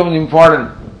 therefore he becomes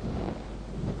important.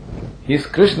 He is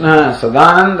Krishna,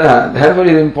 Sadananda, therefore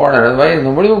he is important, otherwise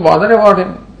nobody will bother about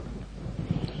him.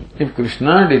 If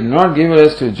Krishna did not give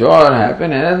us to joy or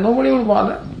happiness, nobody will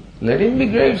bother. Let him be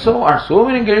great, so what? So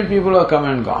many great people have come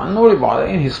and gone, nobody bother.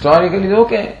 Historically it's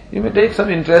okay, you may take some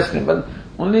interest in, but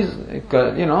only,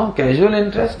 casual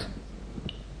interest.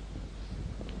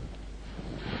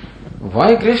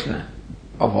 Why Krishna?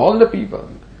 Of all the people.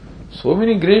 So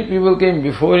many great people came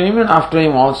before him and after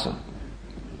him also.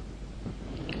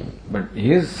 But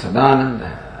he is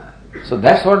Sadananda. So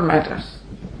that's what matters.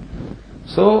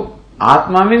 So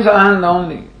Atma means Ananda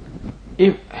only.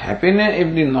 If happiness,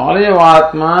 if the knowledge of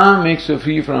Atma makes you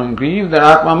free from grief, then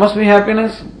Atma must be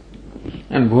happiness.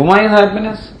 And Bhuma is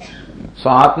happiness. So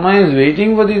Atma is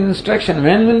waiting for this instruction.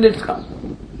 When will it come?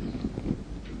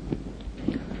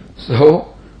 So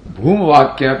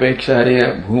Bhuma Vakya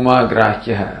Pekshaya Bhuma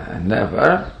Grahya. And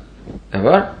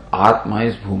therefore Atma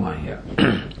is Bhuma here.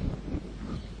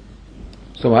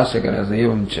 So Vasakara says,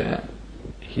 Evamcha,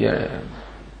 here.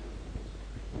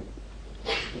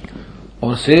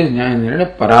 Or says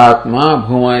Nyayana Paratma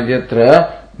Bhuma Idyatra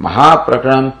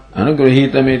Mahaprakram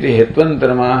Anugrahitamiti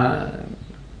Hetvantaramaha.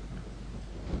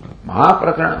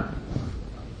 Mahaprakram.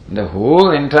 The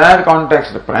whole entire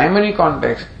context, the primary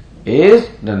context is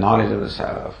the knowledge of the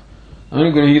self.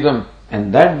 Anugrahitam.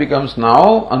 And that becomes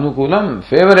now anukulam,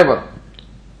 favorable.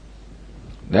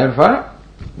 Therefore,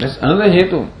 that's another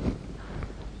hetu.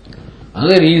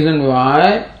 Another reason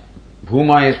why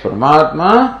Bhuma is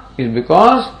Paramatma is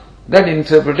because that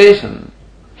interpretation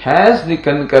has the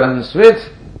concurrence with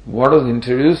what was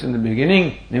introduced in the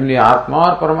beginning, namely Atma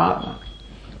or Paramatma.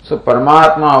 So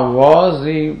Paramatma was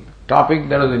the topic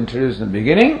that was introduced in the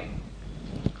beginning,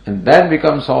 and that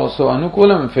becomes also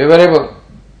anukulam, favorable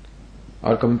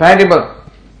or compatible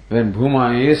when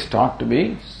Bhuma is taught to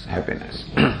be happiness.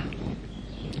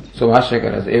 So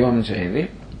Bhashyakara says, Evam Chahidi.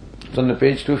 So on the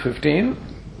page 215,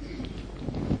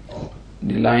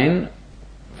 the line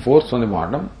fourth from the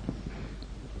bottom.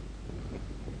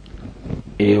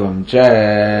 Evam cha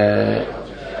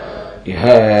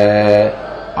iha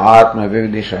atma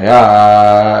vividishaya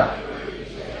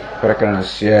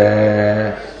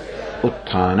prakranasya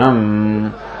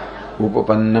utthanam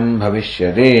upapannam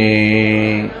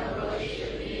bhavishyate.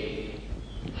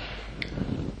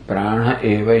 प्राण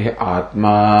एव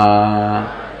आत्मा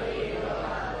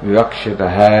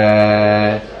विवक्षितः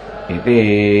इति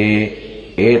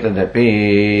एतदपि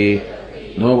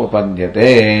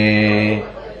नोपपद्यते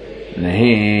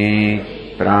नहि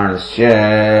प्राणस्य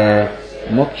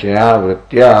मुख्यया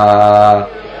वृत्त्या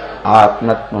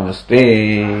आत्मत्वमस्ति।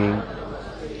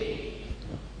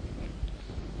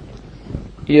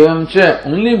 एवं च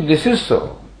only if this is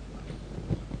so.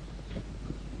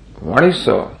 What is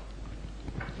so?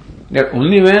 That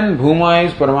only when Bhuma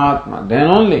is Paramatma, then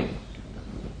only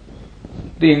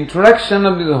the introduction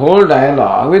of the whole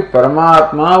dialogue with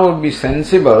Paramatma would be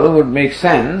sensible, would make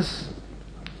sense.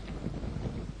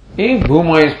 If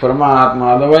Bhuma is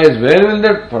Paramatma, otherwise where will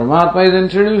that Paramatma is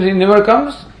introduced? He never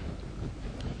comes.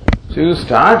 So you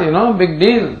start, big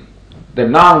deal. That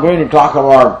now I'm going to talk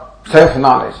about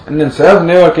self-knowledge. And then self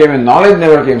never came and knowledge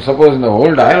never came. Suppose in the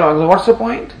whole dialogue, so what's the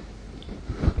point?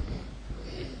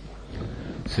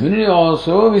 Similarly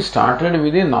also, we started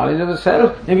with the knowledge of the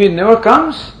self. If it never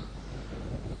comes,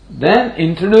 then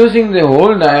introducing the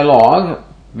whole dialogue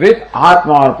with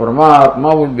Atma or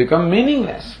Paramatma would become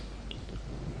meaningless.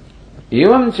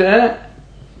 Evam cha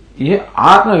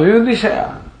Atma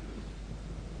vividishaya.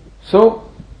 So,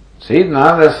 Sayyid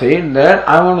Narada said that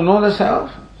I want to know the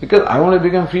self because I want to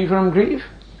become free from grief.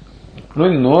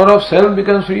 Knowing knower of self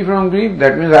becomes free from grief.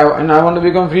 That means I want to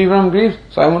become free from grief,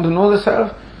 so I want to know the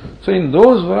self. So in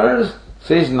those words,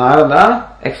 says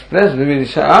Narada, express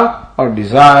vividisha or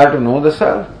desire to know the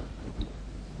self.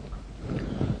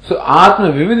 So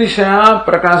Atma vividisha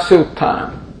prakranasya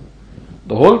utthanam.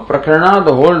 The whole prakarana,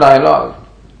 the whole dialogue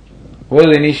was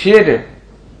initiated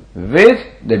with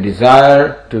the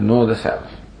desire to know the self.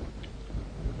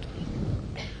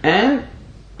 And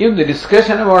if the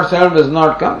discussion about self does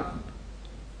not come,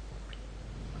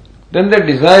 then the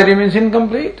desire remains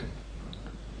incomplete.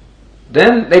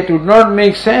 Then it would not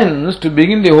make sense to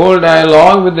begin the whole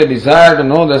dialogue with the desire to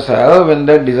know the self when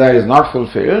that desire is not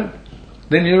fulfilled.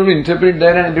 Then you will interpret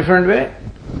that in a different way.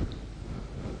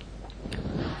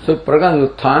 So,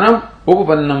 prakranasya utthanam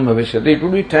upapannam bhavishyate. It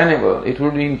would be tenable, it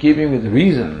would be in keeping with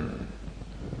reason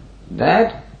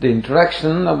that the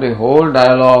introduction of the whole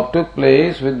dialogue took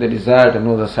place with the desire to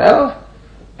know the self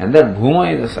and that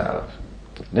Bhuma is the self.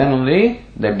 Then only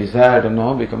that desire to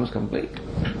know becomes complete.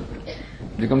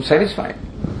 Becomes satisfied.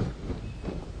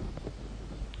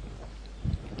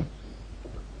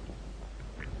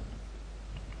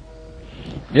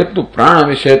 Yattu prana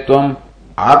vishayatvam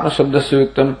atma shabdasya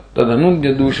yuktam tad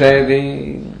anudya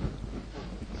dushayate.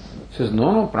 Says,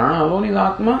 no, prana alone is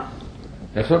atma.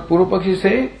 That's what Purupakshi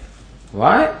said.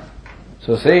 Why?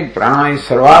 So say prana is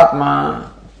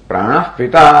sarvatma, prana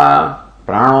pita,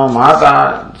 prano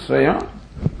mata. So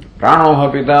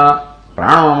prano pita,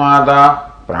 prano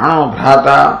mata, prano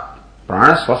bhrata,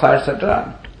 prana swasa,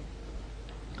 etc.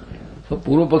 So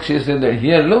Purupakshi said that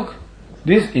here, look,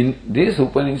 this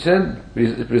Upanishad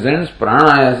presents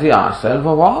prana as the self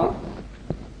of all.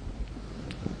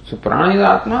 So prana is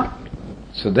Atma.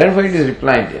 So therefore it is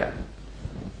replied here.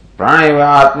 Prana eva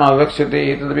Atma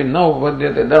vakshate etadapi na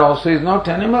upadyate. That also is not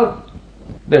tenable.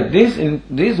 That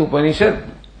this Upanishad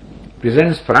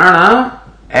presents prana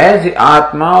as the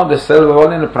Atma of the self of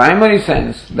all in a primary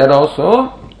sense. That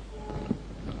also,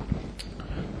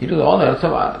 it is all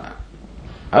Arthavada.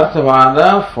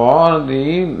 Arthavada for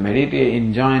the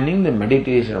enjoining the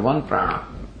meditation of one prana.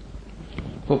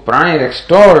 So prana is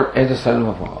extolled as the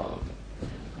self of all.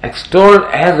 Extolled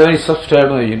as the very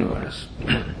substratum of the universe.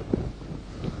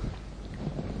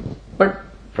 But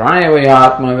prana eva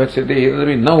atma vakshate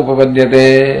etadapi na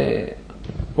upapadyate.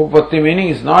 Upapatti meaning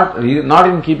is not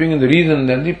in keeping with the reason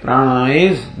that the prana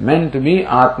is meant to be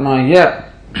Atma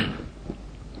here.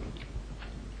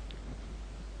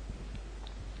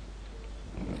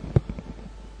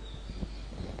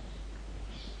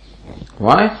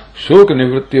 Why? Shok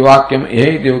nivritti vakyam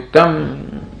ehiti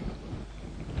uktam.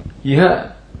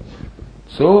 Iha.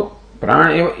 So,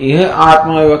 prana eva iha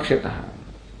atma evakshitah.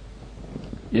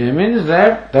 It means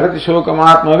that tarati shokam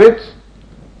atmavit.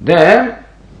 There,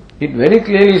 it very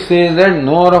clearly says that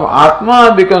knower of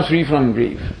Atma becomes free from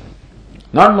grief.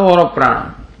 Not knower of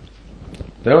prana.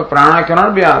 Therefore, prana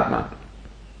cannot be Atma.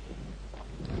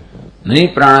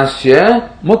 Nahi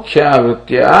pranasya mukhya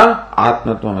vrittya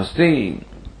atmatvam asti.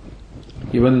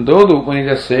 Even though the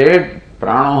Upanishad said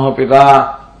prano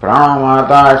pita, prano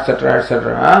mata, etc.,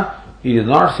 etc., he is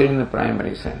not said in the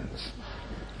primary sense,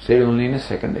 said only in a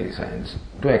secondary sense,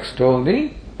 to extol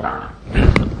the prana.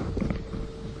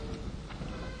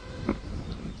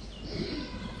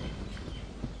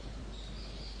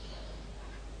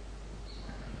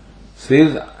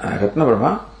 Says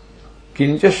Ratnaprabha,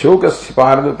 Kincha shokasya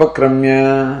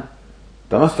paradupakramya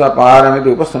tamasta paramid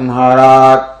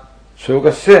upasamharat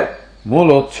shokasya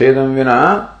mulotchedam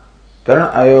vina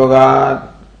taran ayogat.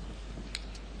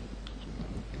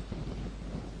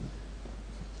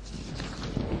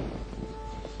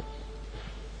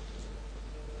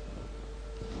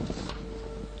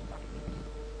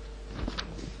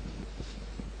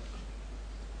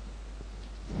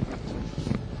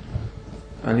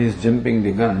 And he's jumping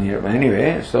the gun here. But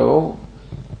anyway, so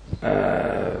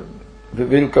we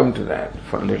will come to that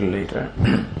for a little later.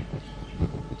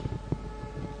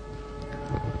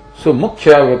 So,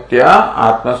 mukhya vritya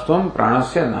atmastvam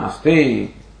pranasya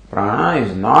nasti. Prana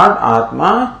is not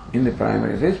atma in the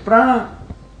primary sense. Prana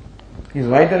is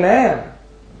vital air.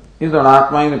 Is not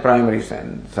atma in the primary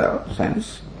sense.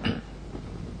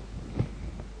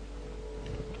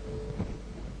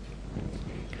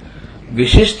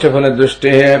 विशिष्ट फल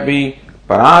दृष्टे अपि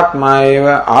परात्मा एव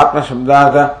आत्म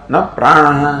शब्दात् न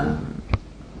प्राणः.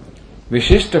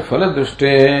 विशिष्ट फल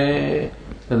दृष्टे,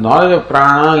 the knowledge of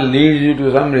prana leads you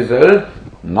to some result,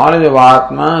 knowledge of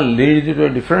atma leads you to a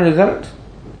different result.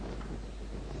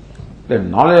 The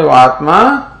knowledge of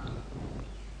atma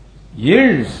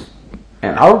yields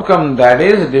an outcome that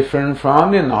is different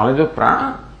from the knowledge of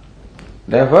prana.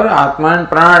 Therefore, atma and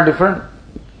prana are different.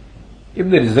 If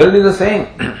the result is the same,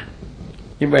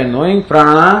 if by knowing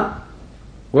prana,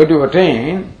 what you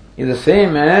attain is the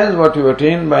same as what you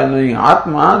attain by knowing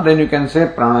atma, then you can say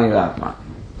prana is atma.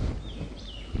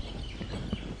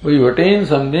 But you attain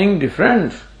something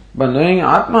different by knowing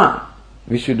atma,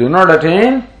 which you do not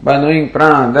attain by knowing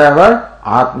prana. Therefore,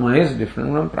 atma is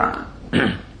different from prana.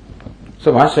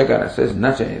 So Bhashyakara says,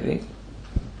 Nachayati.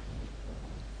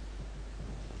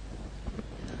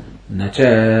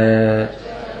 Nacha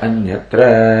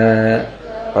anyatra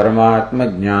परमात्म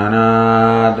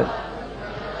ज्ञानाद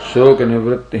शोक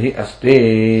निवृत्ति ही अस्ति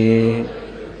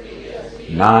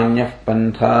नान्यः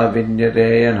पंथा विद्यते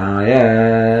यनाय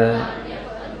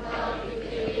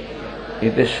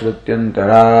इति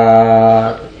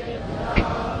श्रुत्यन्तरात्.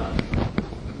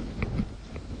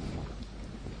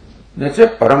 न च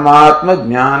परमात्म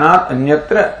ज्ञानात्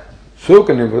अन्यत्र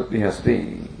शोक निवृत्ति अस्ति.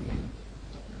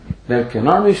 There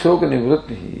cannot be शोक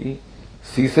निवृत्ति,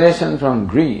 cessation from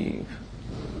grief,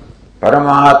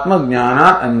 Paramatma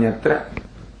jnana anyatra.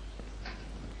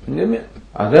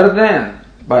 Other than,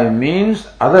 by means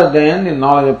other than the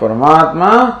knowledge of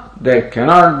Paramatma, there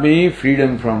cannot be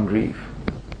freedom from grief.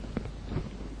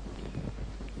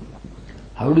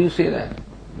 How do you say that?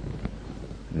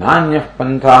 Nanyah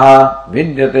pantha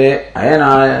vidyate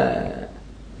ayanaya.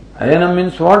 Ayana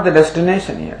means what? The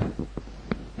destination here.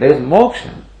 There is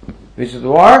moksha, which is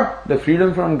what? The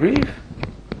freedom from grief.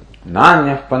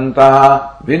 Nanyah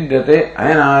pantha vidyate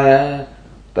ayanaya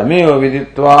tameva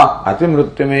viditva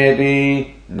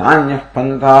atimrutyameti. Nanyah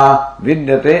pantha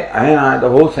vidyate ayanaya. The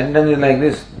whole sentence is like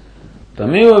this.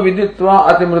 Tameva viditva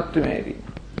atimrutyameti.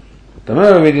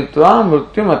 Tameva viditva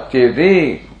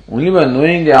mrutyumatyeti. Only by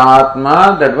knowing the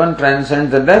Atma that one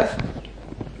transcends the death.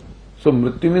 So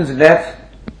mrityu means death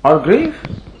or grief.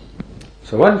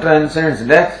 So one transcends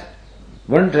death,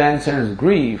 one transcends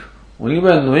grief only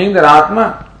by knowing that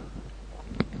Atma.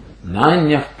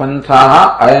 Nanyah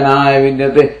panthaha ayanaya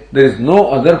vidyate. There is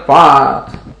no other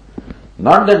path.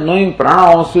 Not that knowing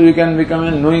prana also you can become,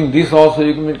 and knowing this also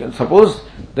you can become. Suppose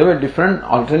there were different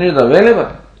alternatives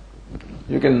available.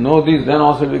 You can know this, then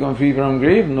also become free from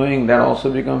grief. Knowing that also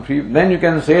become free. Then you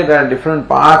can say there are different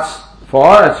paths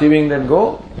for achieving that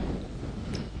goal.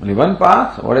 Only one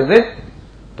path. What is it?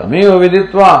 Tameva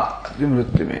viditva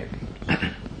mrutyumeti.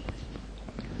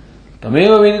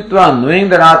 Tameva viditva, knowing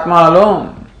that Atma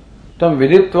alone. Tam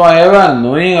viditva eva,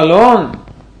 knowing alone.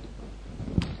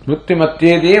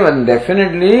 Mrutyumatyeti, and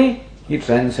definitely he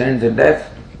transcends the death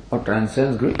or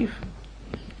transcends grief.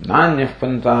 Nanyah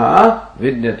pantaha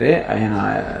vidyate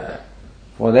ayanaya.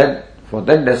 For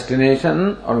that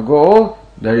destination or goal,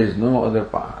 there is no other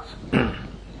path.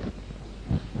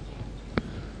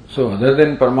 So other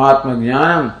than Paramatma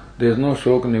Jnanam, there is no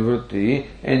Shok Nivrutti,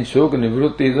 and Shok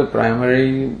Nivrutti is the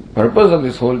primary purpose of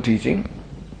this whole teaching.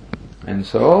 And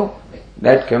so,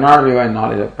 that cannot be by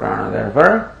knowledge of Prana.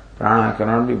 Therefore, Prana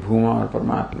cannot be Bhuma or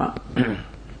Paramatma.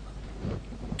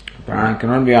 Prana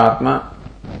cannot be Atma.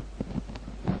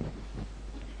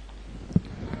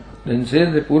 Then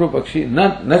says the Purva Pakshi,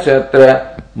 na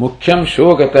chatra mukhyam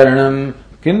shokataranam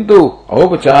kintu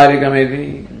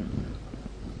aupacharikam.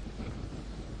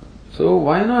 So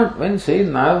why not, when says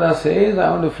Narada says,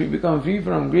 I want to become free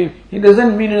from grief, he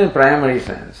doesn't mean in a primary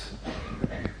sense.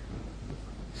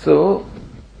 So,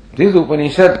 this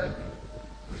Upanishad,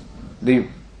 the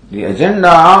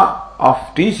agenda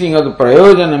of teaching of the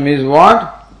Prayojanam is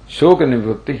what? Shoka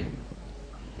Nivrutti.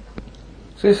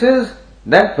 So he says,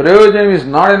 that Prayojanam is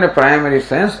not in a primary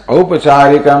sense,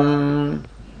 Aupacharikam.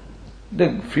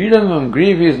 The freedom from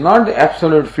grief is not the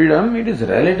absolute freedom, it is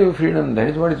relative freedom, that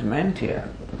is what is meant here.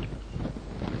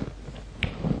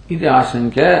 इति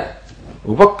आशंक्य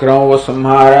उपक्रम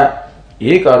संहार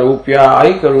एक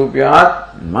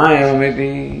रूपयात्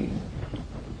मायमिति.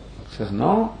 Says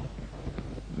no.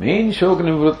 Main shok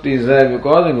nivrutti is there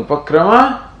because in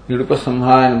upakrama, in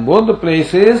upasamhara, in both the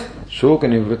places, shok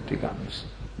nivrutti comes.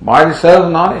 By the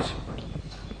self-knowledge.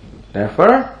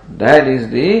 Therefore, that is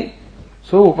the,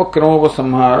 so upakrama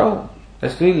upasamhara.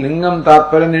 That's the lingam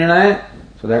tatpara nirnaya.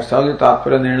 So that's how the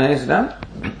tatpara nirnaya is done.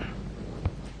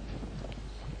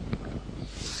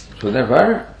 So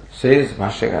therefore, says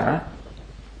Bhashyakara,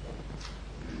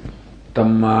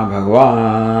 Tamma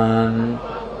Bhagwan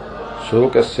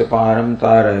Shokasya Param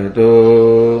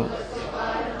Tarayato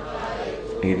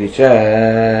Iti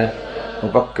Cha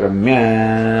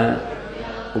Upakramya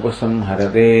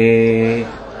Upasamharate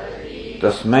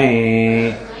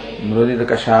Tasmai Mrudita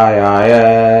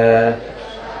Kashayaya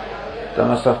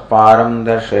Tamasah Param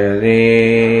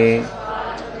Darshayate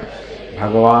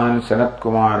भगवान सनत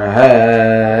कुमार है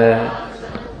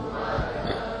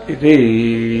इति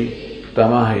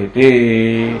तमः इति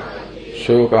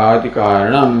शोकादि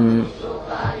कारणम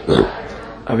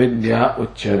अविद्या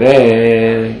उच्यते.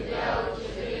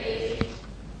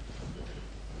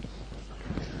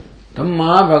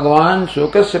 तम्मा भगवान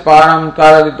शोकस्य पारम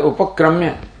तारयित उपक्रम्य.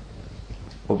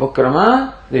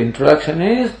 Upakrama, the introduction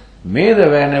is, may the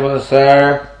Venerable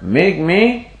Sir make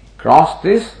me cross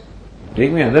this,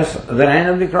 take me on this other end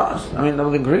of the cross,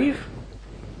 of the grief.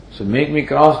 So make me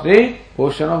cross the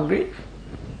portion of grief.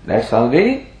 That's how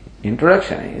the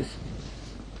introduction is.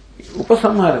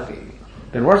 Upasamharati.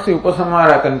 Then what's the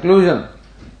upasamhara conclusion?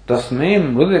 Tasmai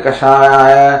mrudya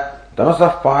kashayaya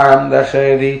tamasah param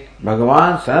darshayati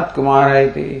Bhagavan Sanat Kumara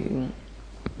iti.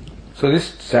 So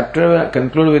this chapter will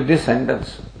conclude with this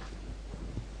sentence.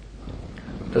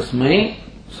 Tasmai,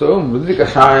 so mrudya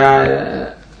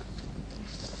kashayaya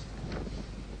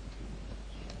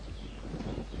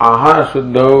आहार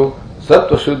शुद्धौ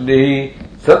सत्व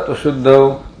शुद्धौ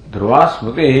ध्रुवा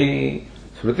स्मृति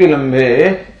श्रुतिलंबे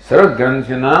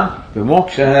सर्वग्रंथिना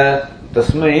विमोक्षः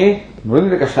तस्मै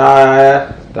मृद कषायाय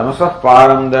तमसः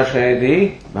पारं दर्शयति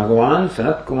भगवान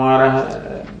सनत कुमारः.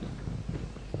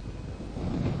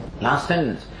 Last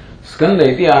sentence. Skanda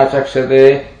iti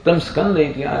achakshate tam skanda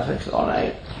iti achakshate.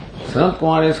 Alright. Sanat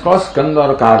Kumar is called Skanda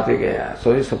or Kartikeya.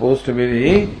 So he is supposed to be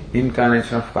the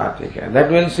incarnation of Kartikeya.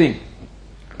 That we'll see.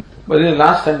 But in the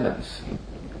last sentence.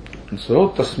 So,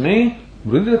 tasmai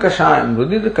mrudita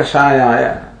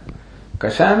kashayaya.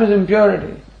 Kashayam is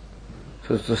impurity.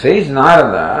 So says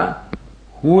Narada,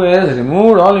 who has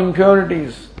removed all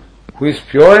impurities, who is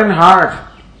pure in heart.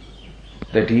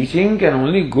 The teaching can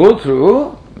only go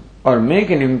through or make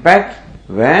an impact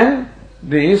when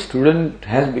the student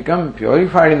has become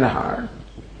purified in the heart.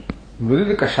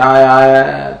 Mrudita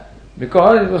kashayaya,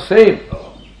 because it was said,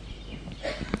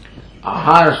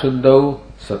 आहार शुद्धौ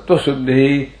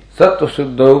सत्व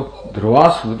शुद्धौ ध्रुवा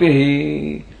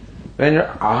स्मृति. When your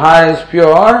ahara is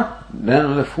pure,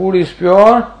 then the food is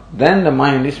pure, then the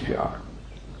mind is pure.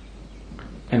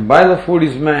 And by the food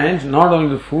is meant not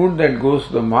only the food that goes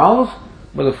to the mouth,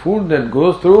 but the food that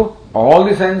goes through all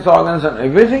the sense organs and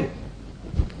everything.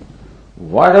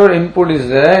 Whatever input is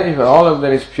there, if all of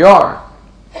that is pure,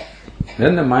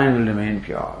 then the mind will remain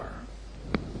pure.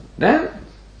 Then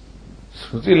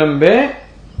Shruti lambe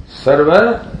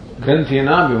sarva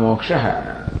granthina vimoksha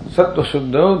sattva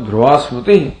shuddha dhruva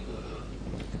smriti.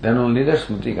 Then only the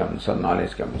smriti comes, or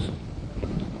knowledge comes.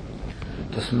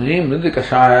 Tasmai mrudya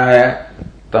kashayaya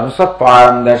tamasa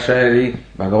param darshayati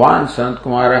Bhagavan Sanat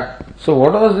Kumara. So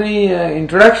what was the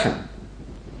introduction?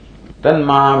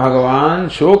 Tanma Bhagavan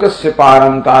shokasya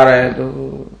param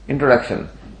tarayatu. Introduction.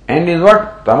 And is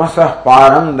what? Tamasah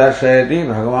param darshayati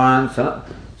Bhagavan Sanat.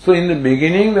 So in the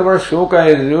beginning the word shoka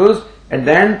is used, and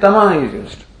then tama is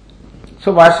used.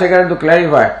 So Bhashyakara to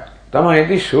clarify, tama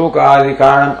iti shoka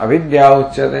adhikaram avidya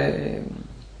uchyate.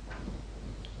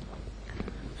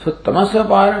 So tamasa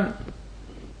param.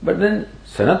 But then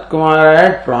Sanat Kumara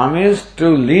had promised to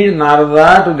lead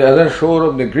Narada to the other shore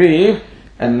of the grief,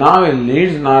 And now he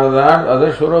leads Narada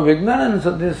other shore of ignorance.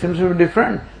 So this seems to be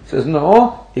different. He says,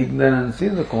 no, ignorance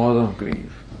is the cause of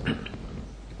grief.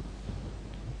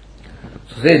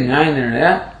 So says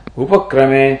Nyaya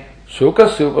Upakrame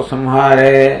Shokasya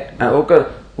Upasamhare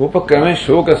Upakrame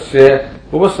Shokasya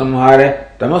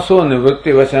Upasamhare Tamaso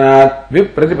Nivritti Vachanat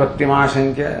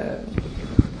Vipratipattimashankya.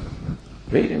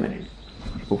 Wait a minute.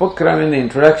 Upakrame in the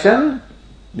introduction,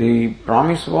 the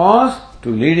promise was to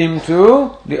lead him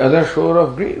to the other shore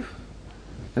of grief.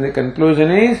 And the conclusion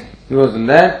is, he was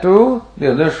led to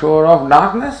the other shore of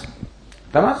darkness,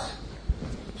 tamas.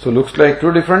 So looks like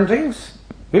two different things.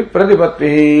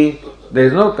 Vipratipatti, there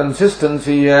is no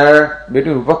consistency here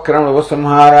between Upakram and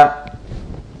Upasamhara.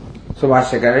 So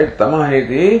Bhashyakara,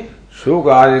 tamaheti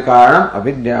shukadikaranam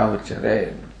avidya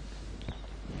uchyate.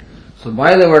 So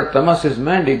by the word tamas is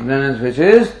meant ignorance, which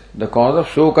is the cause of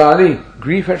shokadi,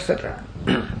 grief, etc.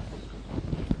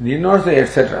 Need not say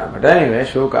etc. But anyway,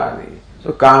 shokadi.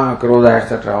 So kama, krodha,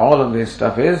 etc. All of this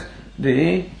stuff is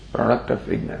the product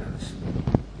of ignorance.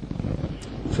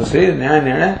 So says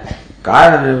Nyaya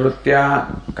Karanivrutti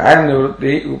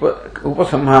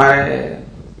Upasamhara.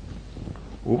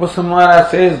 Upasamhara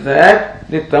says that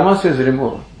the tamas is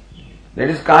removed. That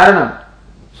is karanam.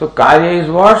 So karya is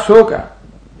what? Shoka.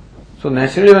 So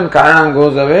naturally when karanam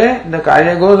goes away, the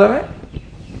karya goes away.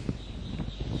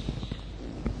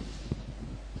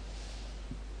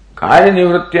 Karya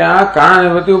nivritya, karana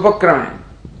nivritti upakrame.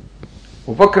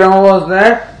 Upakrama was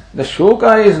that the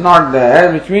shoka is not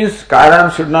there, which means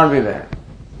karanam should not be there.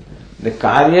 The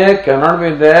karya cannot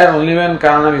be there only when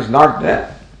karanam is not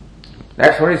there.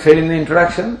 That's what he said in the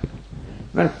introduction.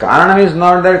 When karanam is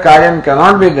not there, karyam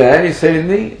cannot be there, he said in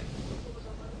the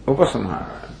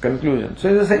upasamhara, conclusion. So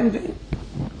it's the same thing.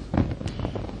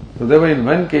 So therefore in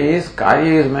one case,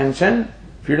 karya is mentioned,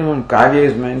 freedom of karya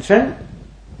is mentioned.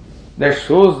 That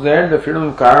shows that the freedom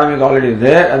of karanam is already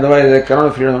there, otherwise there cannot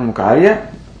be freedom of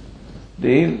karya.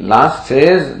 The last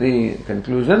says, the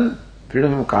conclusion,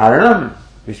 freedom of karanam,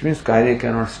 which means karya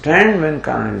cannot stand when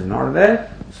karanam is not there.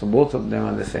 So both of them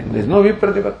are the same. There is no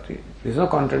vipratipatti. There is no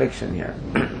contradiction here.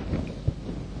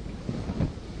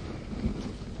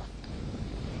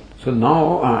 So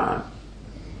now,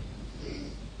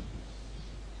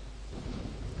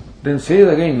 then says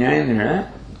again Nyaya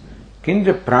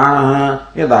Kinja prana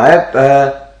yadayat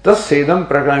tassedam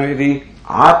prakramiti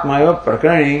atmaiva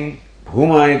prakrani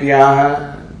bhuma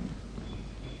ityaha.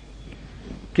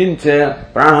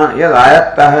 Kincha prana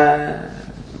yadayat.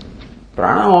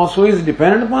 Prana also is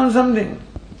dependent upon something.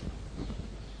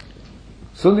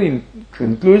 So the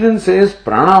conclusion says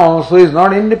prana also is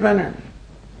not independent.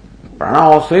 Prana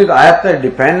also is ayata,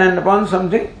 dependent upon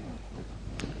something.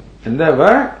 In the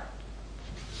word,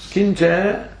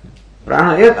 kincha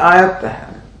prana yat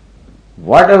ayat.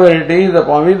 Whatever it is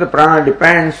upon which the prana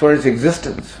depends for its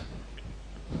existence.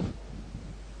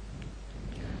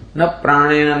 Na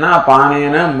pranena, na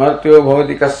panena, martyo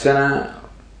bhavati kasyana.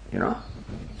 You know.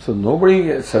 So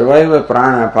nobody survives by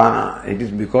prana apana. It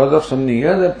is because of something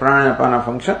else that prana apana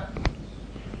function.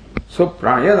 So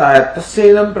prana yat ayat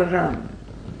tassedam prakranam.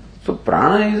 So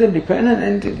prana is a dependent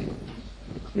entity.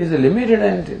 Is a limited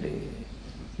entity.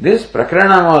 This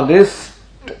prakranam or this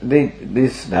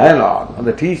dialogue or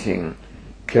the teaching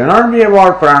cannot be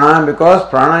about prana because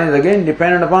prana is again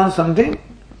dependent upon something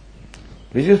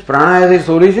which is prana as its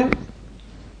origin,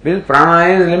 which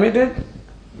prana is limited,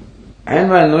 and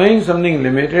by knowing something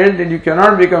limited that you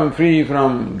cannot become free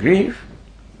from grief,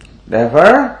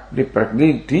 therefore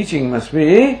the teaching must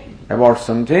be about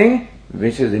something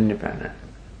which is independent,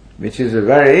 which is the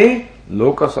very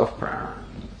locus of prana.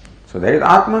 So that is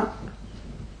Atma.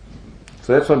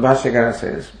 So that's what Bhashyakara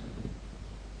says.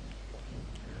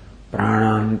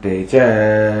 Pranante cha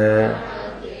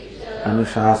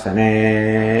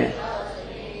anushasane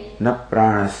na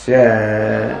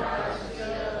pranasya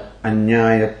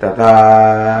anyayatata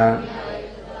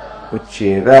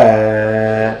uchcheda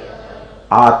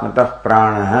atmatah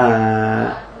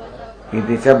pranaha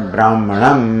iti cha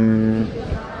brahmanam.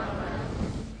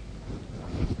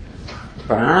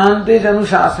 Pranante cha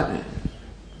anushasane.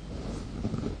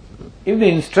 If the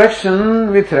instruction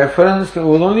with reference to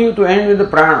was only to end with the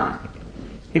prana,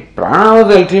 if prana was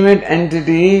the ultimate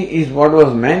entity is what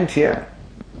was meant here.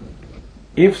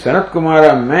 If Sanat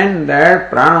Kumara meant that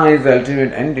prana is the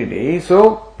ultimate entity,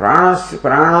 so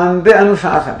pranante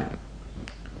anushasana.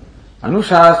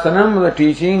 Anushasanam, the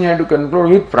teaching had to conclude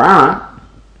with prana.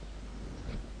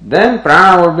 Then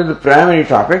prana would be the primary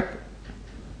topic.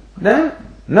 Then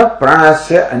na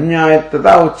pranasya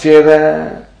anyayatata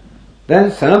uchcheda.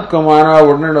 Then Sanat Kumara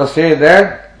would not say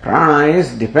that prana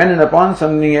is dependent upon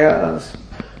something else.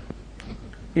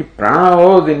 If prana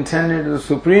was intended to the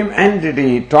supreme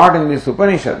entity taught in this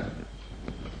Upanishad,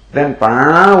 then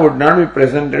prana would not be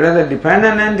presented as a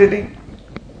dependent entity.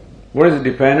 What is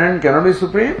dependent cannot be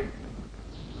supreme.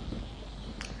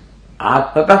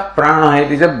 Atmatah prana,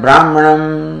 it is a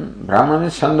Brahmanam. Brahmanam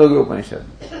is Chandogya Upanishad.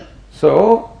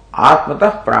 So,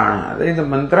 Atmatah prana, there is a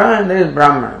mantra and there is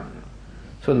Brahmanam.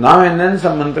 So now and then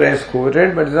some mantra is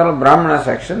quoted, but it is all Brahmana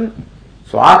section.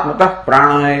 So Atmatah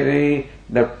prana,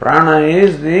 the prana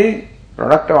is the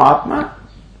product of Atma.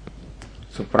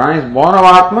 So prana is born of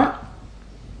Atma.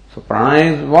 So prana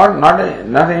is what? Not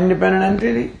an independent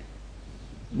entity.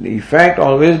 The effect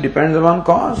always depends upon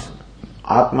cause.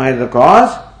 Atma is the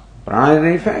cause, prana is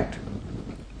the effect.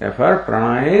 Therefore,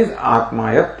 prana is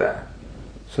Atmayatta.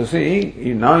 So see,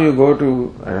 now you go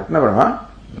to Ratnaprabha.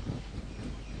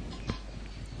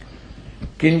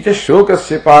 किंच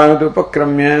शोकस्य पाद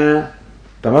उपक्रम्य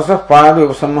तमसः पाद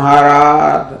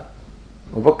उपसंहारात्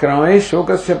उपक्रमे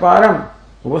शोकस्य पारम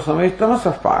उपसमये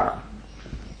तमसः पारम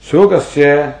शोकस्य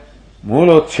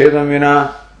मूलोच्छेदं विना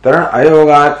तरण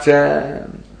अयोगाच्च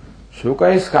शोक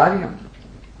is karyam,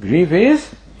 grief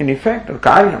is in effect or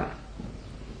karyam.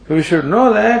 So we should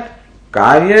know that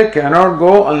karya cannot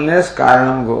go unless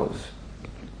karanam goes.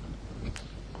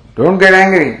 Don't get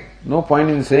angry. No point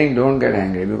in saying don't get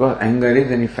angry, because anger is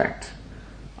an effect.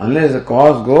 Unless the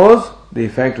cause goes, the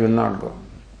effect will not go.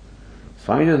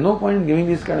 Swami, there is no point in giving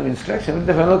this kind of instruction if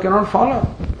the fellow cannot follow.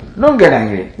 Don't get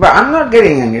angry. But I am not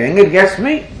getting angry. Anger gets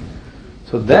me.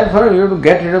 So therefore you have to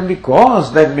get rid of the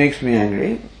cause that makes me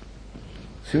angry.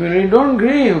 Similarly, don't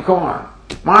grieve. Come on.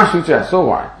 Mahashucha, so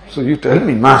what? So you tell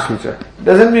me Mahashucha.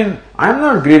 Doesn't mean I am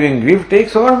not grieving. Grief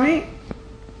takes over me.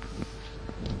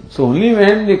 So only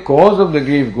when the cause of the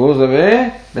grief goes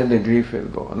away, then the grief will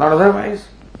go. Not otherwise.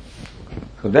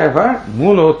 So therefore,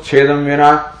 Mulotchedam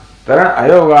vina taran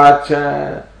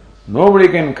ayogacha. Nobody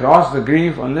can cross the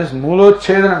grief unless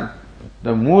Mulotchedam.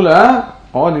 The Mula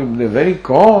or the very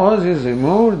cause is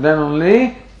removed, then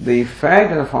only the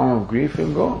effect in the form of grief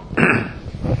will go.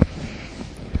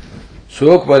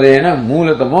 Shokpadena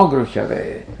mulatamo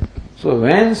grushyate. So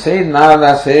when Sayyid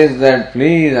Narada says that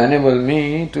please enable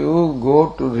me to go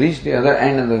to reach the other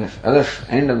end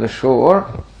of the shore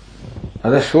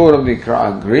of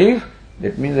the grief,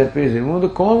 that means that please remove the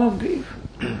cause of grief.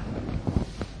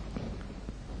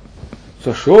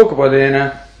 So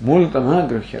Shokpadena mulatama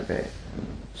grushyate.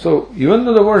 So even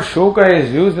though the word shoka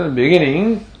is used in the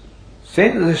beginning,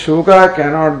 since the shoka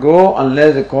cannot go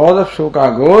unless the cause of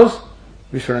shoka goes,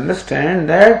 we should understand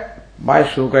that by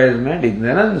shoka is meant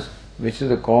ignorance, which is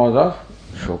the cause of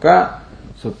shoka.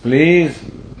 So please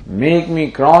make me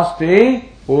cross the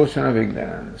ocean of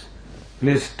ignorance.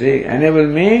 Please enable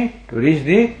me to reach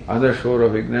the other shore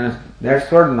of ignorance.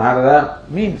 That's what Narada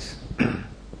means.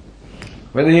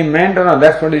 Whether he meant or not,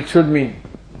 that's what it should mean.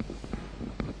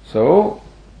 So,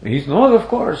 he knows, of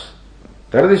course,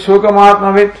 Taradi Shokam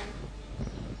Atmavit,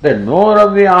 that knower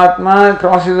of the Atma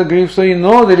crosses the grief, so he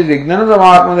knows there is ignorance of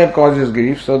Atma that causes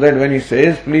grief, so that when he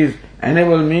says, please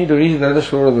enable me to reach the other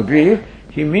shore of the grief,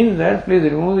 he means that please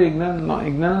remove the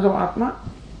ignorance of Atma.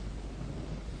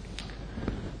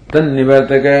 Tan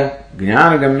nivartaka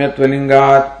jnana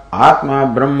gamyatvalingat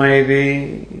Atma Brahma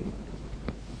iti.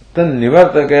 Tan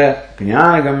nivartaka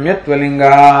jnana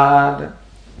gamyatvalingat.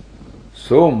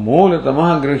 So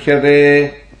moolatamaha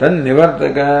grushyate tan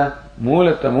nivartaka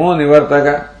moolatamo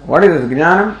nivartaka. What is this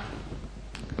jnanam?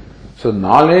 So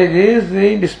knowledge is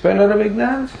the dispeller of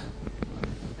ignorance.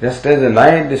 Just as the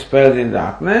light dispels in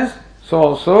darkness, so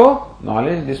also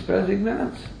knowledge dispels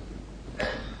ignorance.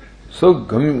 So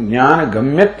jnana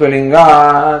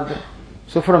gamyatvalingat.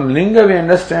 So from linga we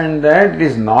understand that it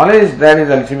is knowledge that is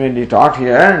ultimately taught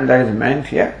here and that is meant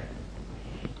here.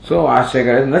 So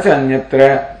Ashyakara nacha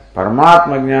anyatra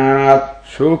Paramatma jnanat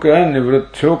shoka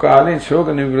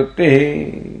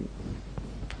nivritti.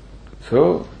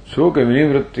 So shoka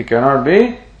nivritti cannot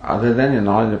be other than the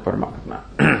knowledge of Paramatma.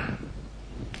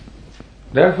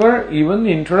 Therefore, even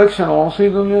the introduction also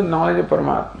is only a knowledge of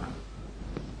Paramatma.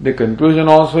 The conclusion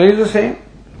also is the same.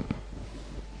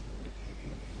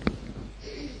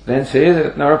 Then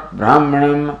says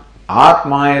Brahmanam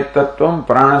Atmaya Tattvam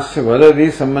Pranasya Vadadi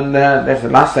Sambandha. That's the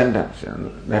last sentence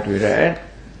that we read.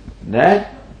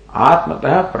 That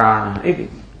Atmataha Prana iti.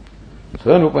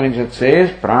 So an Upanishad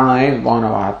says Prana is born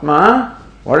of Atma.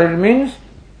 What it means?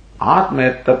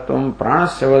 Atmaya Tattvam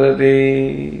Pranasya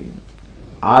Vadadi.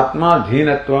 Atma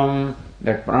Dhinatvam.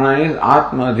 That Prana is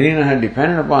Atma Dhina,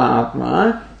 dependent upon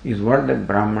Atma, is what that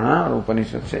Brahmana or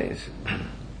Upanishad says.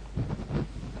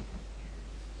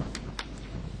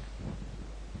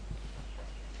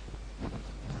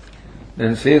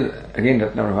 Then says again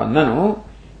Ratnaprabha, Nanu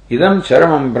idam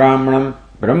charamam brahmanam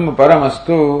brahma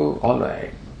paramastu. All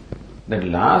right. That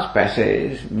last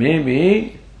passage may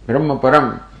be Brahma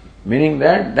Param, meaning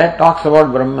that talks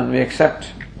about Brahman, we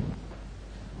accept.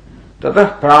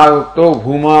 Tatah prayukto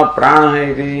bhuma prana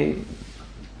iti.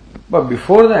 But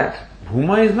before that,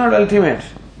 bhuma is not ultimate.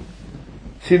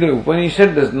 See, the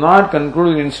Upanishad does not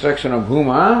conclude the instruction of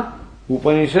bhuma.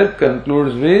 Upanishad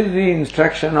concludes with the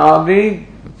instruction of the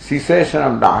cessation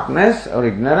of darkness or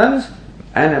ignorance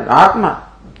and of Atma.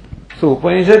 So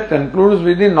Upanishad concludes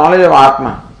with the knowledge of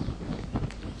Atma.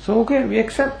 So okay, we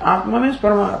accept Atma means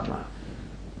Paramatma.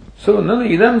 So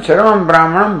idam charamam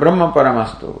brahmanam brahma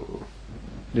paramastu.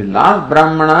 The last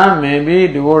brahmana may be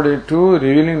devoted to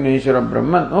revealing nature of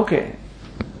Brahman. Okay.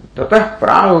 Tatah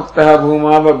prayuktaha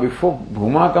bhuma, but before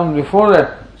bhuma comes before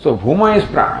that. So bhuma is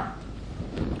prana.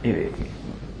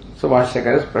 So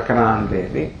Bhashyakara is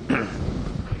prakaranante.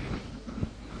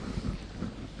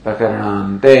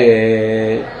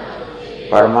 Prakaranante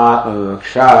paramatma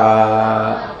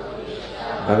viksha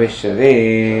भविष्यति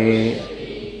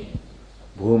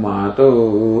भूमातो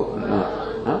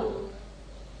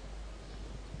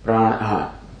प्राण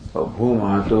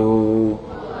भूमातो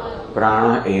प्राण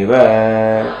एव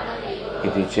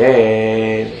इति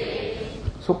चेत्.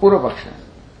 So पूर्व पक्ष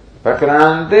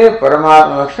प्रकरणान्ते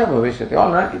परमात्मा पक्ष भविष्यति.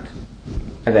 All right.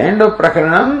 At the end of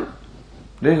prakaranam,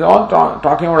 this is all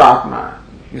talking about Atma.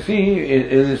 You see,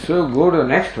 it will so go to the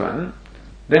next one,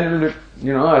 then it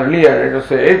will, earlier it was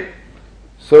said,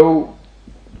 so,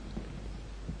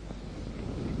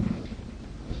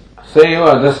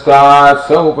 Sayeva adhastat,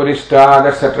 sauparistat,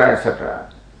 etc., etc.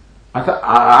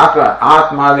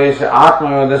 Atmadesha,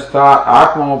 Atma adhastat,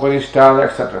 Atma uparistat,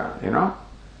 etc.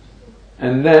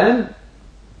 And then,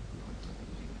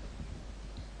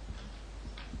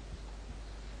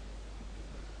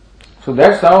 so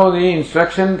that's how the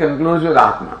instruction concludes with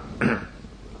Atma.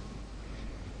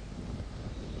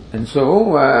 And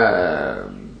so,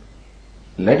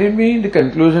 let it be the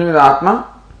conclusion with Atma,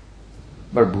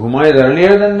 but Bhuma is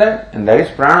earlier than that, and that is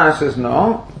Prana. Says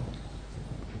no.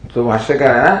 So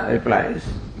Bhashyakara replies,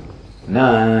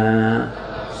 Na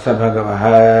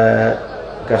sabhagavaha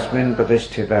kasmin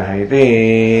pratisthitah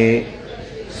iti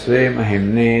sve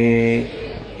mahimne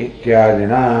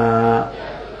ityadina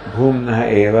bhumnah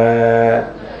eva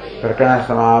prakana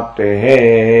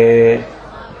samaptehe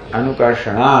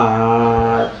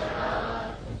anukarshanat.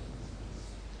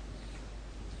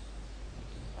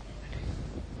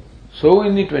 So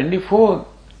in the 24th,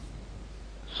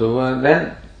 so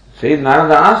then says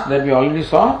Narada asked that we already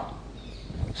saw.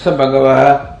 Sa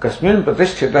bhagavaha kasmin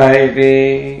pratisthitah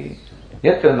iti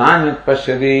yatra nanyat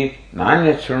pashyati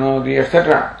nanyat shrunoti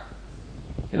etc.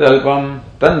 Idalpam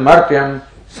tan martyam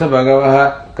sa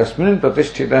bhagavaha kasmin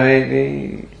pratisthitah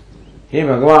iti. Hey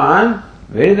Bhagavan,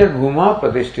 where is that bhuma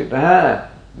pratisthitah?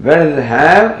 Where does it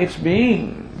have its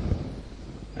being?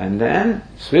 And then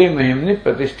sve mahimni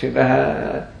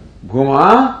pratisthitah.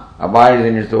 Bhuma abides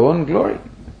in its own glory.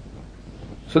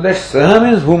 So that Saha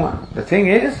means Bhuma. The thing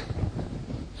is,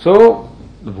 so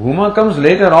the Bhuma comes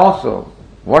later also.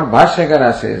 What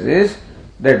Bhashyakara says is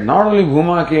that not only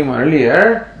Bhuma came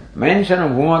earlier, mention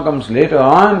of Bhuma comes later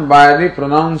on by the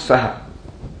pronoun Saha.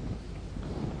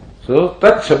 So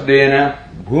Tat Shabdena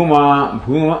Bhuma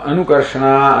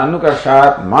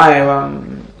Anukarshat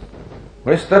Maevam.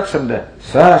 What is Tat Shabda?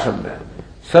 Saha Shabda.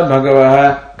 Sa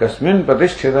Bhagavaha Kasmin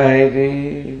Pratisthitah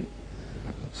iti.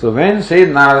 So when Sayyid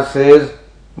Narad says,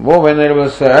 O Venerable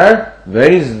Sir,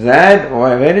 where is that?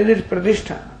 Where is its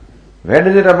Pratishtha? Where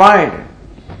does it abide?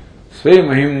 Sve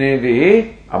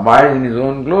Mahimneti abides in his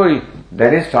own glory.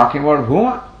 That is talking about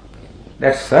Bhuma.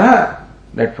 That Saha,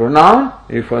 that pronoun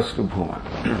refers to Bhuma.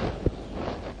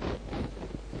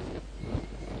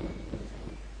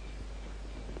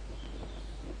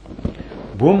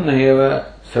 Bhumnaheva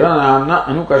Saranamna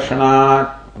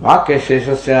Anukarshanat Vakya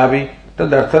Sheshasyavi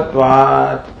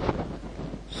Tadarthatvat.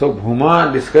 So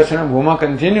Bhuma, discussion of Bhuma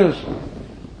continues.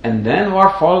 And then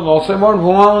what follows also about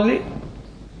Bhuma only?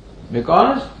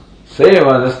 Because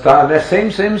Sevadastat, that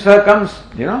same Sa comes,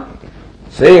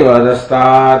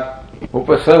 Sevadastat,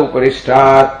 Upasa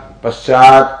Uparistat,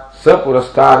 Paschat,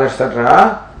 Sapurastat,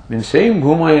 etc. Means same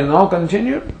Bhuma is now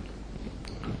continued.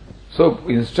 So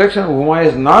instruction of Bhuma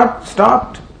is not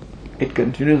stopped. It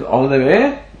continues all the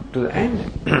way to the end.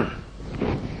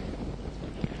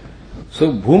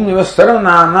 So Bhumniva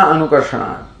Sarvanamna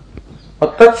Anukarshanat.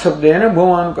 Or Tat Shabdena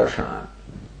Bhuma Anukarshanat.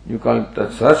 You call it Tat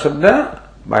Shabda,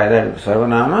 by that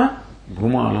Sarvanama,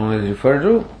 Bhuma alone is referred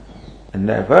to, and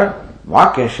therefore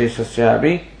Vakya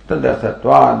Sheshasyabi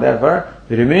Tadathatva. Therefore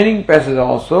the remaining passage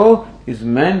also is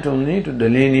meant only to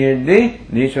delineate the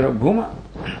nature of Bhuma.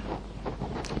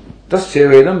 Tasya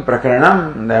Vedam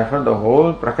Prakaranam. Therefore the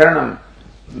whole Prakaranam,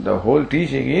 the whole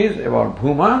teaching is about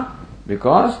Bhuma,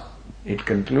 because it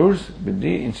concludes with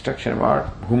the instruction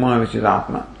about Bhuma, which is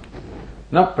Atma.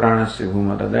 Na Pranasya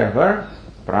Bhumata. Therefore,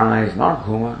 Prana is not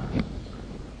Bhuma.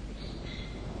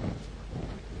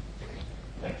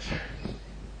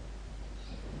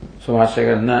 So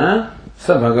Vashyakar na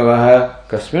sa bhagavah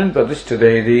kasmin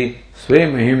pratishtadedi sve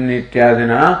mahim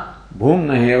nityadina bhum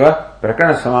naheva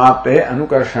prakana samapte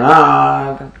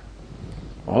anukarshanat.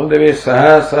 All the way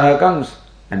saha comes,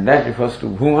 and that refers to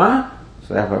Bhuma.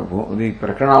 So therefore the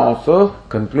prakana also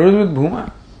concludes with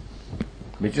Bhuma,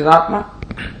 which is Atma.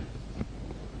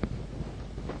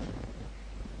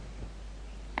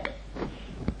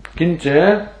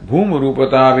 Kincha bhuma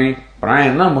rupatavi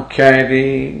prana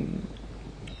mukhyayati.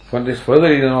 For this further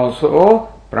reason also,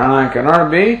 prana cannot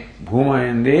be bhuma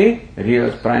in the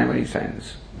real primary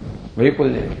sense.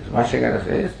 Vaipulya. Vashyakara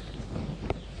says,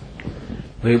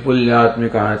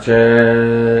 Vaipulyatmika cha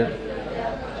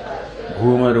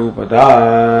bhuma rupata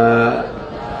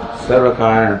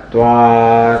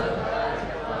sarvakaranatvat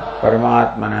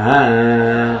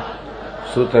paramatmanah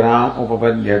sutaram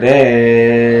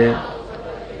upapadyate.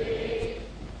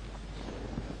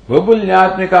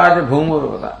 Vaipulyatmika bhuma.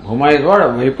 Bhuma is what?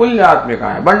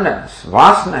 Vaipulyatmika, abundance,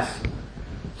 vastness.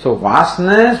 So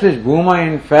vastness, which bhuma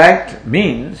in fact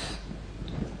means,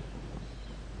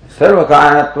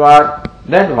 sarvakaranatvat,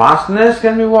 that vastness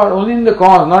can be what? Only in the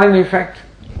cause, not in the effect.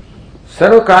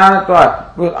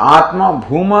 Sarvakaranatvat, because Atma,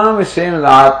 bhuma, which same as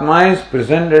Atma, is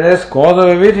presented as cause of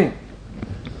everything.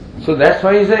 So that's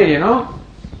why he says,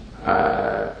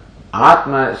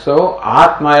 Atma, so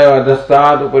Atmaya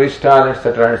Adhastad Uparistad,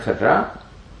 etc., etc.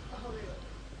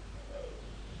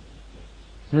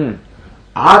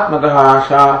 Atmatah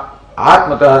Asha,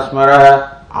 Atmatah Smara,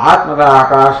 Atmatah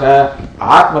Akasha,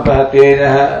 Atmatah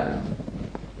Teja.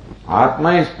 Atma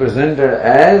is presented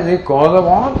as the cause of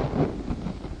all.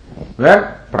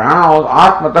 Where Prana,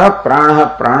 Atmatah Prana,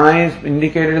 Prana is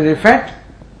indicated as effect.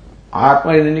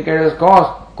 Atma is indicated as cause.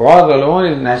 Cause alone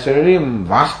is naturally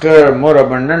vaster, more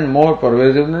abundant, more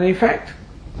pervasive than the effect.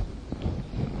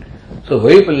 So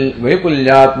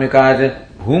Vaipulyatmika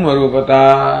bhuma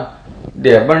rupata,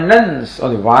 the abundance or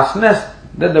the vastness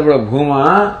that the word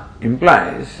bhuma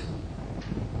implies,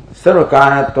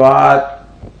 sarvakaranatvat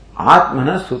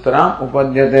atmana sutram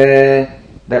upadyate,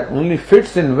 that only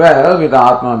fits in well with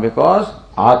Atma, because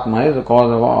Atma is the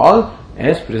cause of all,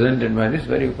 as presented by this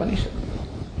very Upanishad.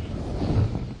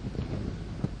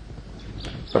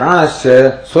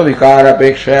 Pranasya swavikara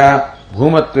apekshaya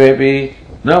bhumatvepi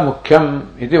na mukhyam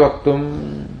iti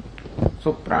vaktum.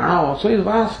 So prana also is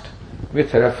vast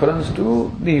with reference to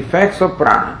the effects of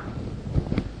prana.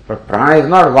 But prana is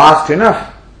not vast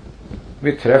enough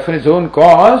with reference to its own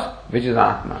cause, which is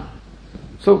Atma.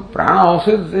 So prana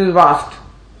also is vast,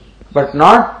 but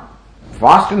not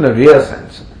vast in the real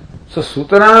sense. So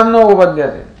sutaram no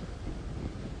upadyate.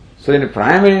 So in a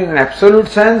primary, in an absolute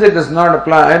sense, it does not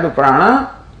apply to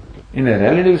prana. In a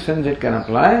relative sense, it can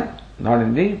apply, not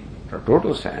in the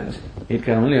total sense. It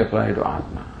can only apply to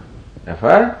Atma.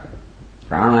 Therefore,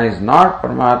 prana is not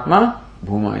Paramatma,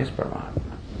 bhuma is Paramatma.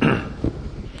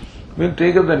 We'll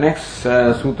take up the next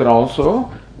sutra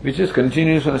also, which is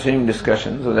continuous on the same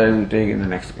discussion, so that we'll take in the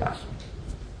next class.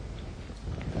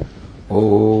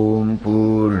 Om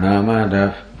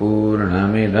Purnamadah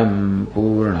Purnamidam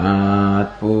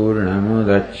Purnat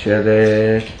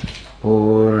Purnamudachyate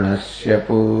Purnasya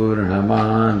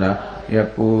Purnamadaya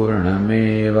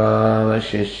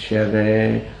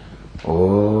Purnamevavashishyate.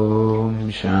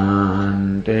 Om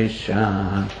Shanti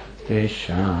Shanti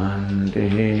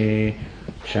Shanti.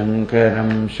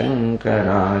 Shankaram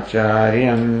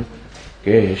Shankaracharyam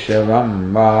Keshavam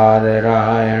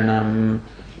Badarayanam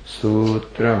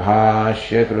Sutra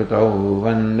Bhashya Krutau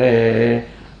Vande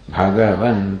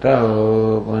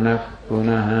Bhagavantau Punah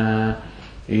Punah.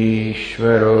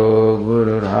 Ishvaro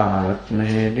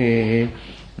Gururatmedi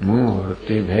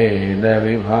Murti Bheda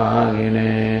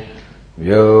Vibhagine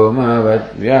Vyomavad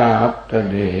Vyapta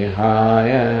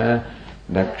Dehaya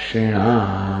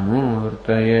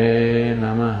Dakshinamurtaye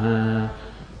Namaha.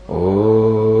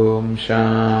 Om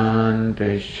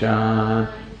Shanti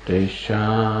Shanti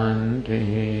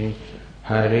Shanti.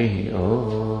 Hari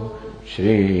Om.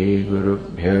 Shri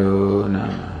Gurubhyo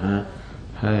Namaha.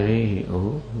 Hari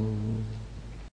Om.